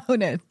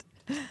 Own it.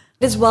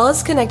 As well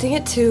as connecting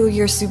it to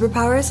your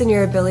superpowers and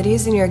your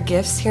abilities and your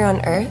gifts here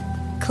on Earth,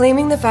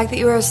 claiming the fact that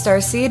you are a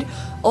starseed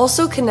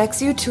also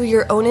connects you to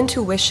your own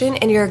intuition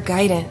and your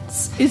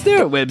guidance. Is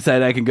there a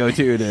website I can go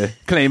to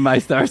claim my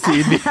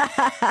starseed?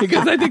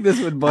 Because I think this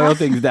would boil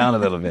things down a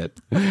little bit.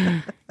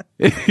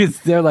 Is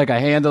there like a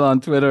handle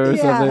on Twitter or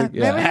something?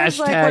 Maybe it's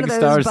like one of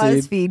those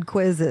starseed. BuzzFeed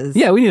quizzes.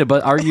 Yeah, we need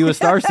are you a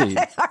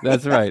starseed?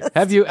 That's right.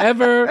 Have you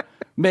ever,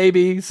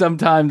 maybe,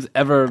 sometimes,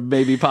 ever,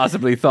 maybe,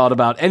 possibly thought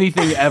about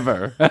anything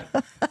ever?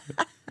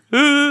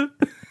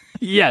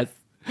 Yes.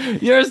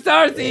 You're a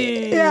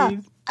starseed. Yeah.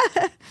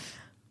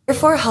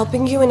 Therefore,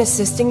 helping you and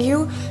assisting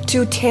you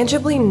to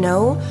tangibly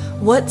know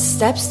what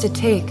steps to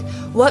take,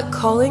 what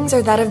callings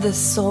are that of the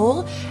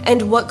soul,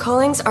 and what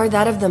callings are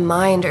that of the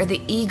mind or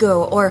the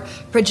ego or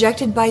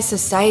projected by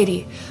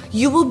society.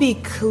 You will be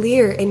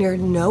clear in your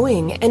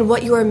knowing and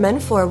what you are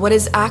meant for, what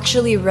is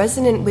actually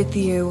resonant with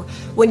you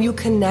when you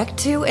connect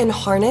to and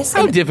harness.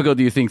 How difficult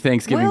do you think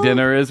Thanksgiving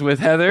dinner is with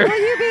Heather? Will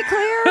you be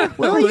clear?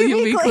 Will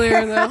you be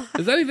clear, though?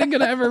 Is anything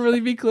going to ever really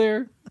be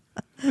clear?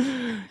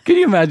 Can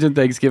you imagine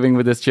Thanksgiving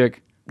with this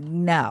chick?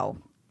 No.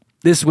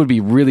 This would be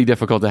really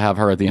difficult to have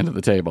her at the end of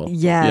the table.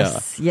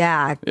 Yes.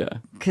 Yeah. Yeah.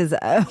 Because,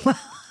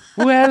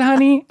 Well,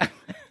 honey.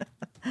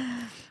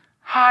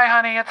 Hi,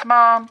 honey, it's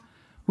Mom.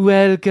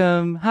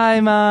 Welcome. Hi,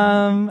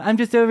 Mom. I'm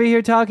just over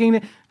here talking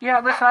to... Yeah,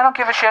 listen, I don't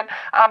give a shit.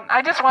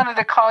 I just wanted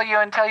to call you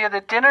and tell you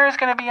that dinner is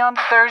going to be on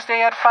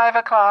Thursday at 5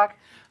 o'clock.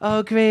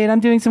 Oh, great.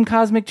 I'm doing some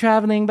cosmic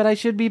traveling, but I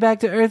should be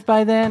back to Earth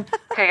by then.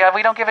 Okay, yeah,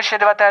 we don't give a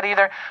shit about that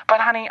either. But,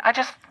 honey,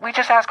 we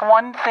just ask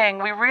one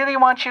thing. We really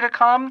want you to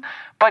come,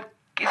 but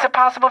is it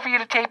possible for you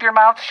to tape your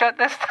mouth shut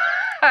this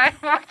time?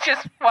 We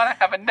just want to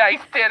have a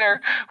nice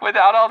dinner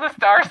without all the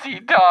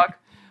starseed talk.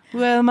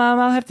 Well, Mom,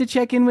 I'll have to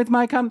check in with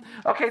my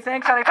Okay,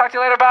 thanks, honey. Talk to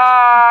you later.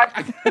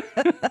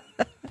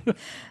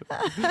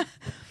 Bye.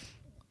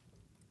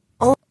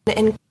 Own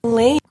and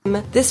claim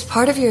this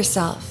part of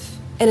yourself.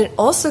 And it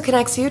also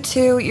connects you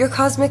to your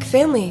cosmic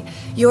family,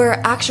 your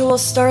actual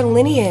star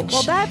lineage.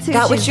 well, that's who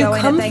that she's which you going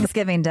come to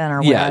Thanksgiving dinner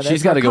with. Yeah, is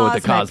she's got to her go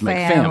with the cosmic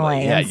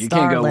family. Yeah, and you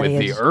can't go star with the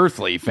lineage.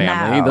 earthly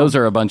family. No. Those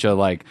are a bunch of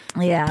like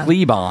Yeah.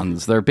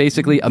 plebons. They're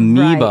basically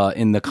amoeba Right.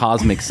 in the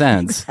cosmic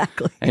sense.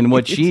 Exactly. And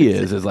what she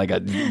is like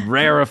a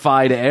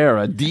rarefied air,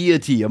 a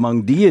deity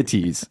among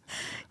deities.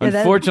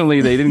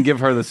 Unfortunately, they didn't give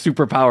her the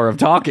superpower of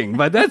talking,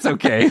 but that's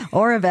okay.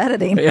 Or of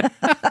editing. Yeah.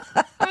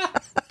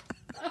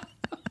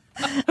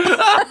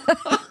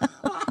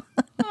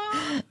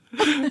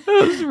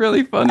 That was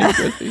really funny,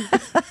 Chrissy.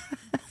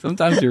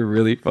 Sometimes you're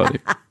really funny.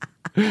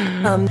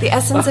 The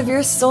essence of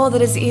your soul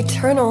that is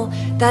eternal,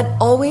 that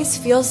always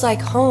feels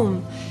like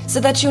home, so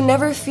that you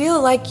never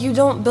feel like you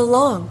don't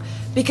belong.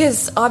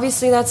 Because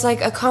obviously that's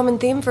like a common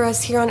theme for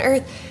us here on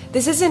Earth.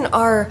 This isn't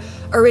our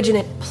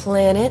originate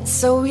planet,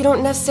 so we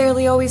don't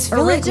necessarily always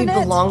feel like we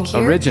belong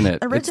here. Originate.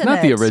 It's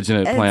not the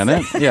originate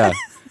planet. Yeah.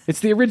 It's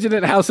the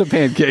originate house of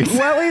pancakes.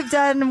 What we've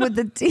done with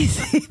the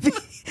TCB...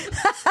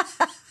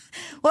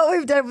 What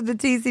we've done with the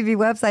TCB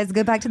website is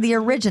go back to the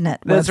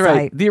Originate website. That's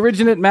right. The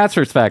Originate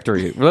Mattress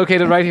Factory,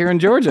 located right here in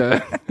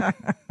Georgia.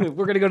 We're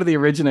going to go to the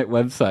Originate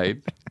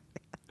website.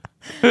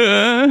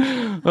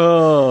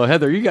 Oh,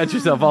 Heather, you got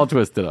yourself all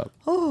twisted up.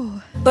 Oh.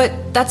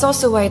 But that's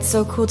also why it's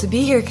so cool to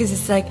be here, because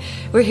it's like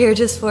we're here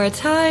just for a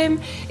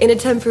time, in a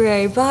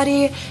temporary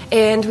body,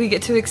 and we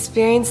get to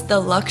experience the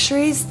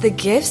luxuries, the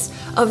gifts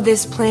of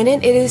this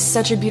planet. It is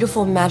such a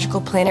beautiful,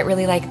 magical planet,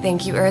 really. Like,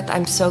 thank you, Earth.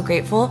 I'm so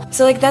grateful.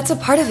 So, like, that's a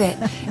part of it.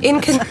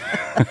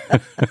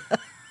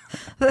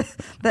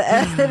 The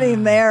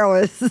editing there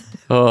was...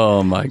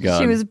 Oh, my God.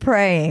 She was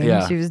praying.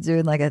 Yeah. She was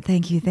doing like a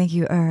thank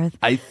you, Earth.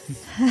 I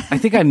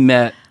think I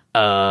met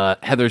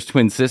Heather's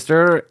twin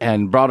sister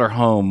and brought her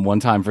home one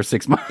time for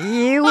 6 months.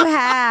 You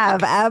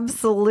have,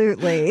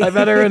 absolutely. I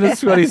met her in a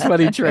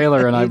sweaty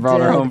trailer, and I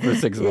brought her home for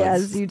 6 months.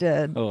 Yes, you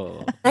did.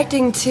 Oh.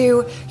 Connecting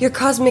to your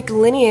cosmic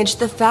lineage,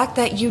 the fact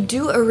that you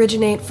do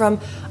originate from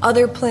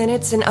other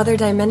planets and other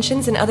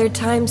dimensions and other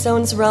time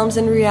zones, realms,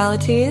 and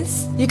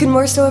realities, you can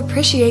more so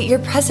appreciate your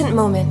present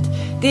moment,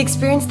 the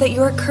experience that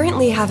you are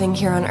currently having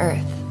here on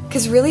Earth.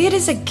 Because really it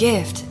is a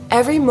gift.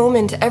 Every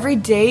moment, every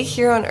day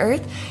here on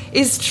Earth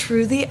is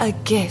truly a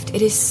gift.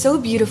 It is so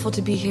beautiful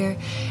to be here.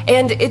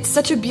 And it's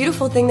such a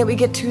beautiful thing that we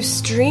get to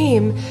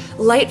stream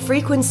light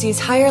frequencies,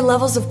 higher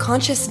levels of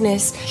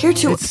consciousness here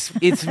to...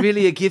 It's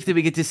really a gift that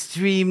we get to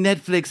stream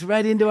Netflix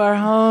right into our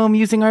home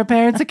using our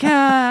parents'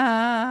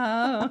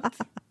 account.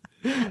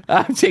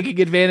 I'm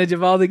taking advantage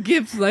of all the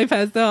gifts life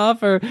has to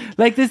offer.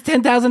 Like this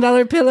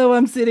 $10,000 pillow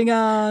I'm sitting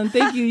on.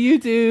 Thank you,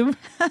 YouTube.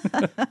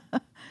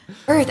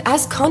 Earth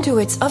as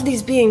conduits of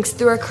these beings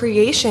through our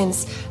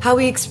creations, how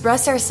we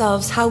express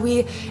ourselves, how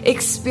we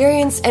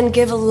experience and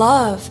give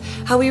love,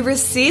 how we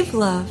receive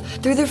love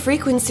through the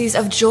frequencies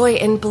of joy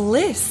and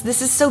bliss.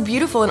 This is so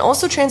beautiful. And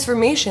also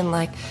transformation.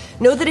 Like,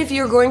 know that if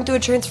you're going through a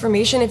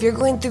transformation, if you're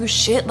going through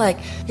shit, like,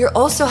 you're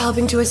also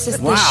helping to assist.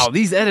 Wow,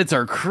 these edits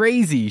are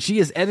crazy. She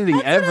is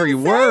editing every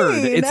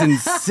word. It's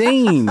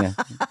insane.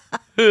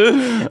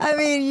 I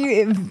mean,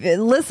 you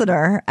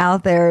listener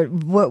out there,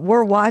 what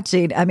we're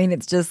watching, I mean,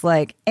 it's just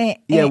like...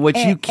 what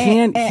you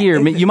can't hear,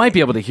 you might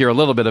be able to hear a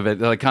little bit of it,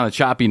 like kind of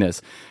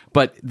choppiness,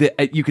 but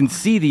you can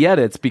see the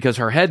edits because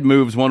her head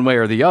moves one way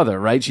or the other,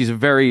 right? She's a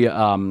very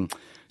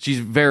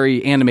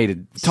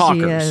animated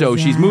talker, so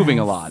she's moving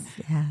a lot.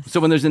 Yes. So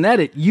when there's an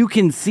edit, you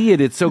can see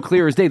it. It's so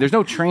clear as day. There's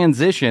no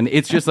transition.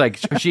 It's just like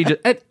she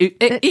just...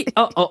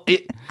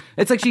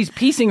 It's like she's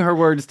piecing her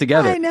words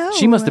together. I know.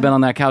 She must have been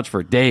on that couch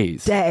for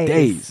days.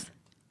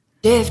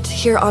 Gift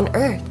here on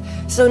Earth.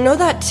 So know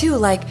that too,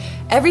 like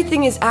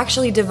everything is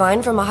actually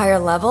divine from a higher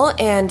level,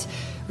 and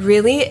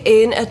really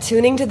in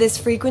attuning to this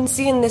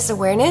frequency and this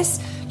awareness,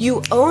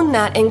 you own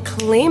that and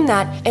claim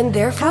that, and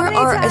therefore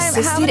are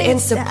assisted and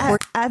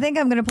supported. I think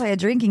I'm going to play a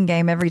drinking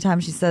game every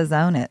time she says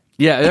own it.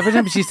 Yeah, every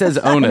time she says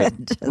own it,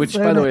 which,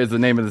 by the way, is the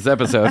name of this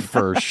episode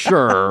for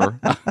sure,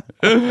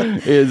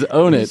 is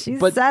own it. She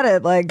said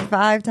it like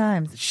 5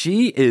 times.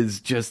 She is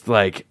just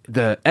like,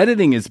 the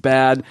editing is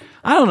bad.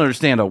 I don't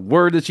understand a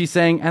word that she's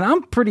saying, and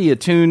I'm pretty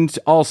attuned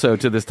also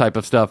to this type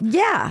of stuff.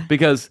 Yeah.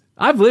 Because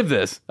I've lived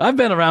this. I've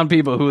been around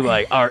people who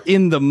like are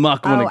in the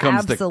muck when it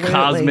comes to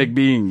cosmic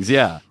beings.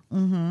 Yeah.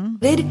 Mm-hmm.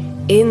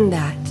 In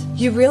that,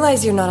 you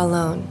realize you're not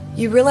alone.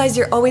 You realize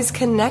you're always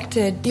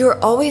connected. You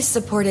are always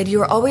supported.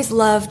 You are always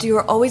loved. You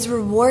are always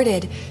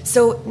rewarded.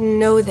 So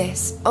know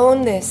this,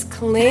 own this,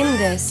 claim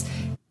this.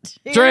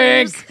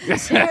 Cheers.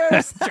 Drink.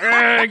 Cheers.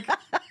 Drink.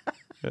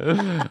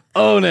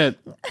 Own it.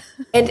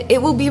 And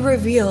it will be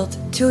revealed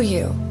to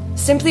you.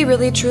 Simply,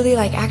 really, truly,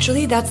 like,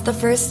 actually, that's the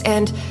first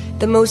and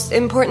the most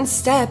important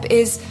step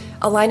is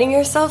aligning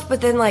yourself, but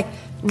then, like,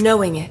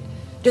 knowing it.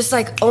 Just,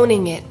 like,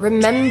 owning it,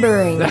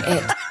 remembering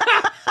it.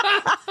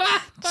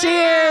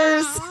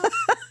 Cheers!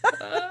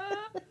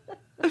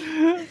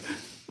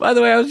 By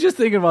the way, I was just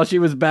thinking while she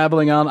was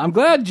babbling on, I'm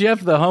glad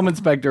Jeff, the home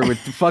inspector, would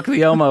fuck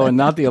the Elmo and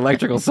not the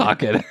electrical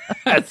socket,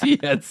 as he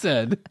had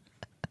said.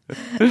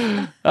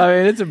 I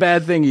mean, it's a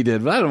bad thing he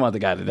did, but I don't want the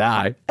guy to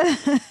die.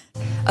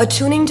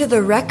 Attuning to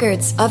the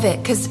records of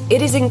it, because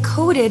it is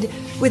encoded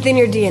within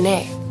your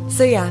DNA.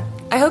 So yeah,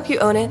 I hope you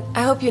own it.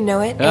 I hope you know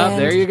it. Oh,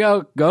 there you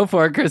go. Go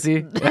for it,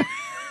 Chrissy.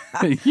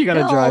 You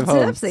gotta drive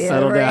home.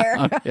 Settle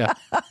down. Yeah.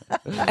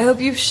 I hope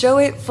you show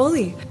it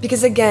fully,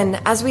 because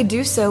again, as we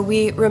do so,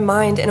 we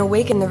remind and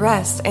awaken the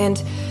rest.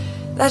 And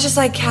That's just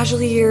like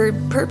casually your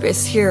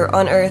purpose here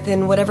on Earth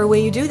in whatever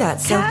way you do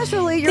that. So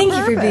casually your thank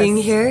purpose. you for being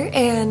here,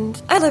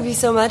 and I love you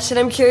so much. And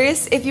I'm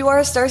curious if you are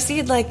a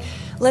starseed, like,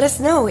 let us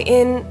know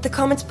in the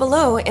comments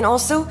below. And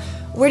also,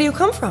 where do you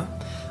come from?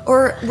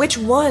 Or which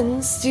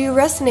ones do you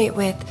resonate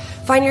with?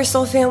 Find your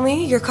soul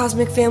family, your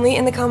cosmic family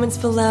in the comments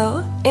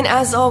below. And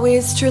as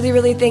always, truly,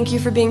 really thank you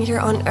for being here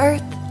on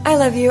Earth. I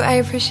love you, I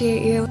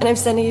appreciate you, and I'm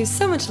sending you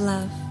so much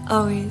love.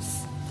 Always.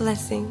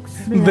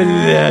 Blessings.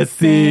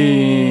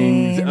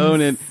 Blessings.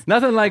 Own it.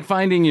 Nothing like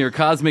finding your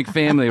cosmic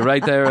family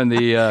right there in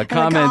the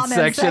comment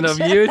section of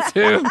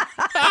YouTube.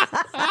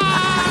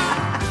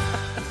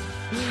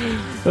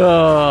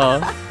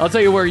 I'll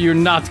tell you where you're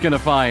not going to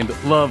find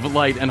love,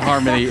 light, and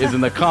harmony is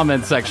in the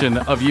comment section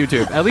of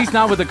YouTube. At least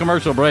not with the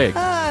commercial break.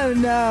 Oh,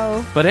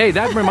 no. But hey,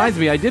 that reminds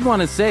me, I did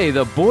want to say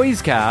the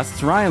Boys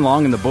Casts, Ryan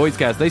Long and the Boys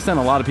Cast, they sent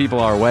a lot of people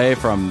our way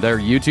from their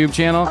YouTube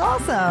channel.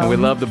 Awesome. And we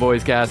love the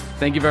Boys Cast.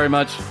 Thank you very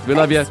much. We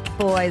love you.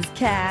 Boys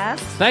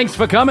Cast. Thanks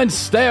for coming.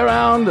 Stay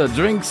around. The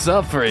drinks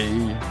are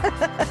free.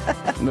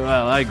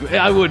 Well,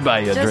 I would buy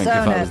you a drink if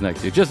I was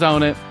next to you. Just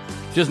own it.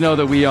 Just know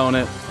that we own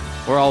it.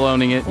 We're all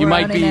owning it. You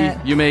might be,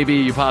 you may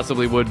be, you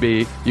possibly would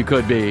be, you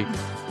could be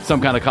some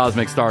kind of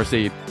cosmic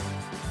starseed.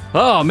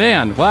 Oh,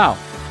 man. Wow.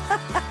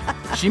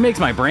 She makes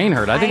my brain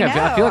hurt. I feel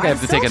like I have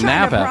to take a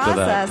nap after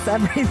that.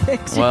 Everything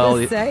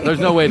there's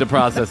no way to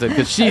process it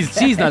because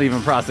she's not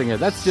even processing it.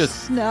 That's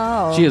just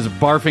she is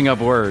barfing up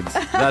words.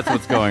 That's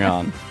what's going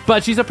on.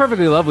 But she's a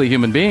perfectly lovely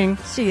human being.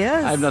 She is.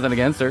 I have nothing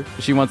against her.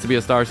 If she wants to be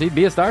a starseed,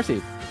 be a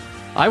starseed.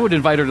 I would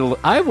invite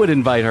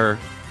her.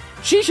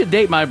 She should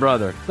date my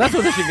brother. That's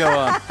what should go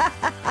on.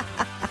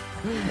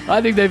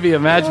 I think they'd be a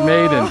match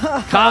made in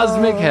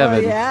cosmic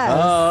heaven. Yes.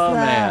 Oh,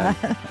 man.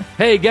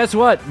 Hey, guess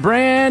what?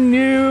 Brand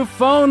new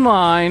phone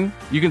line.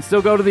 You can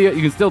still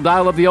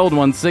dial up the old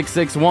one,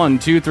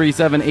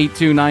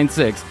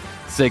 661-237-8296.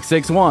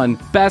 661,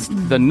 best,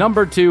 the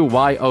number 2,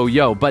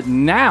 YOYO. But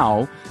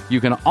now you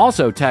can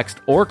also text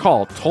or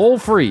call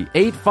toll-free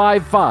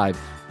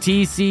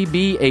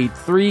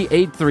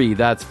 855-TCB-8383.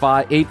 That's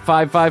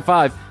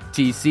 8555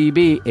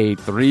 TCB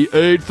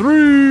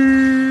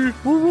 8383.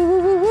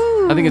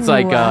 I think it's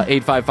like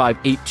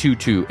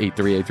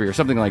 855-822-8383 or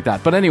something like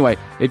that. But anyway,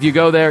 if you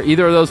go there,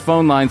 either of those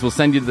phone lines will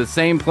send you to the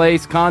same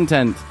place.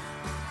 Content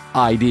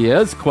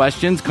ideas,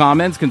 questions,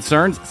 comments,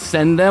 concerns,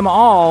 send them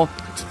all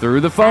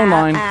through the phone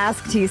line.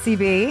 Ask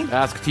TCB.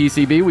 Ask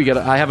TCB.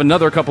 I have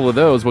another couple of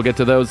those. We'll get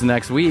to those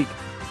next week.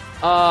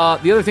 The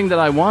other thing that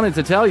I wanted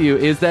to tell you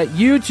is that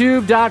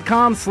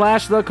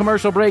youtube.com/The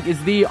Commercial Break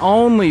is the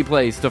only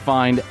place to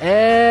find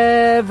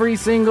every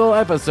single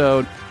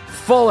episode,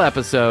 full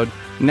episode,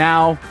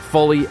 now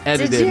fully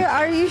edited.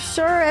 Are you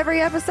sure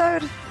every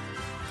episode?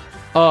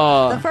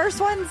 The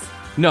first ones?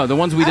 No, the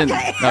ones we didn't.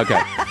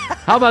 Okay.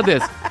 How about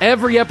this?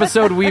 Every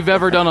episode we've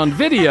ever done on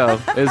video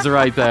is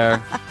right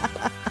there.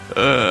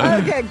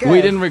 Okay, good.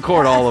 We didn't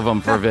record all of them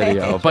for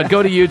video, but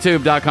go to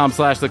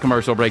youtube.com/The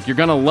Commercial Break. You're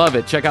going to love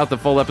it. Check out the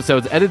full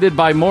episodes edited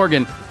by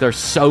Morgan. They're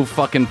so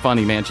fucking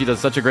funny, man. She does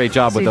such a great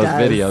job with those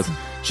videos.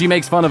 She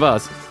makes fun of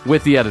us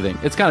with the editing.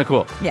 It's kind of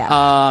cool.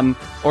 Yeah.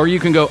 Or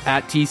you can go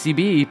at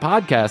TCB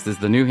Podcast is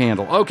the new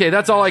handle. Okay,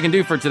 that's all I can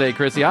do for today,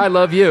 Chrissy. I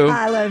love you.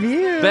 I love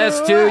you.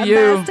 Best to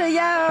you. Best to you.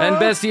 And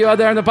best to you out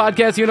there in the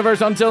podcast universe.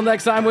 Until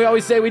next time, we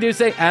always say, we do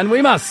say, and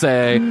we must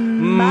say,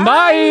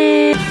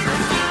 bye.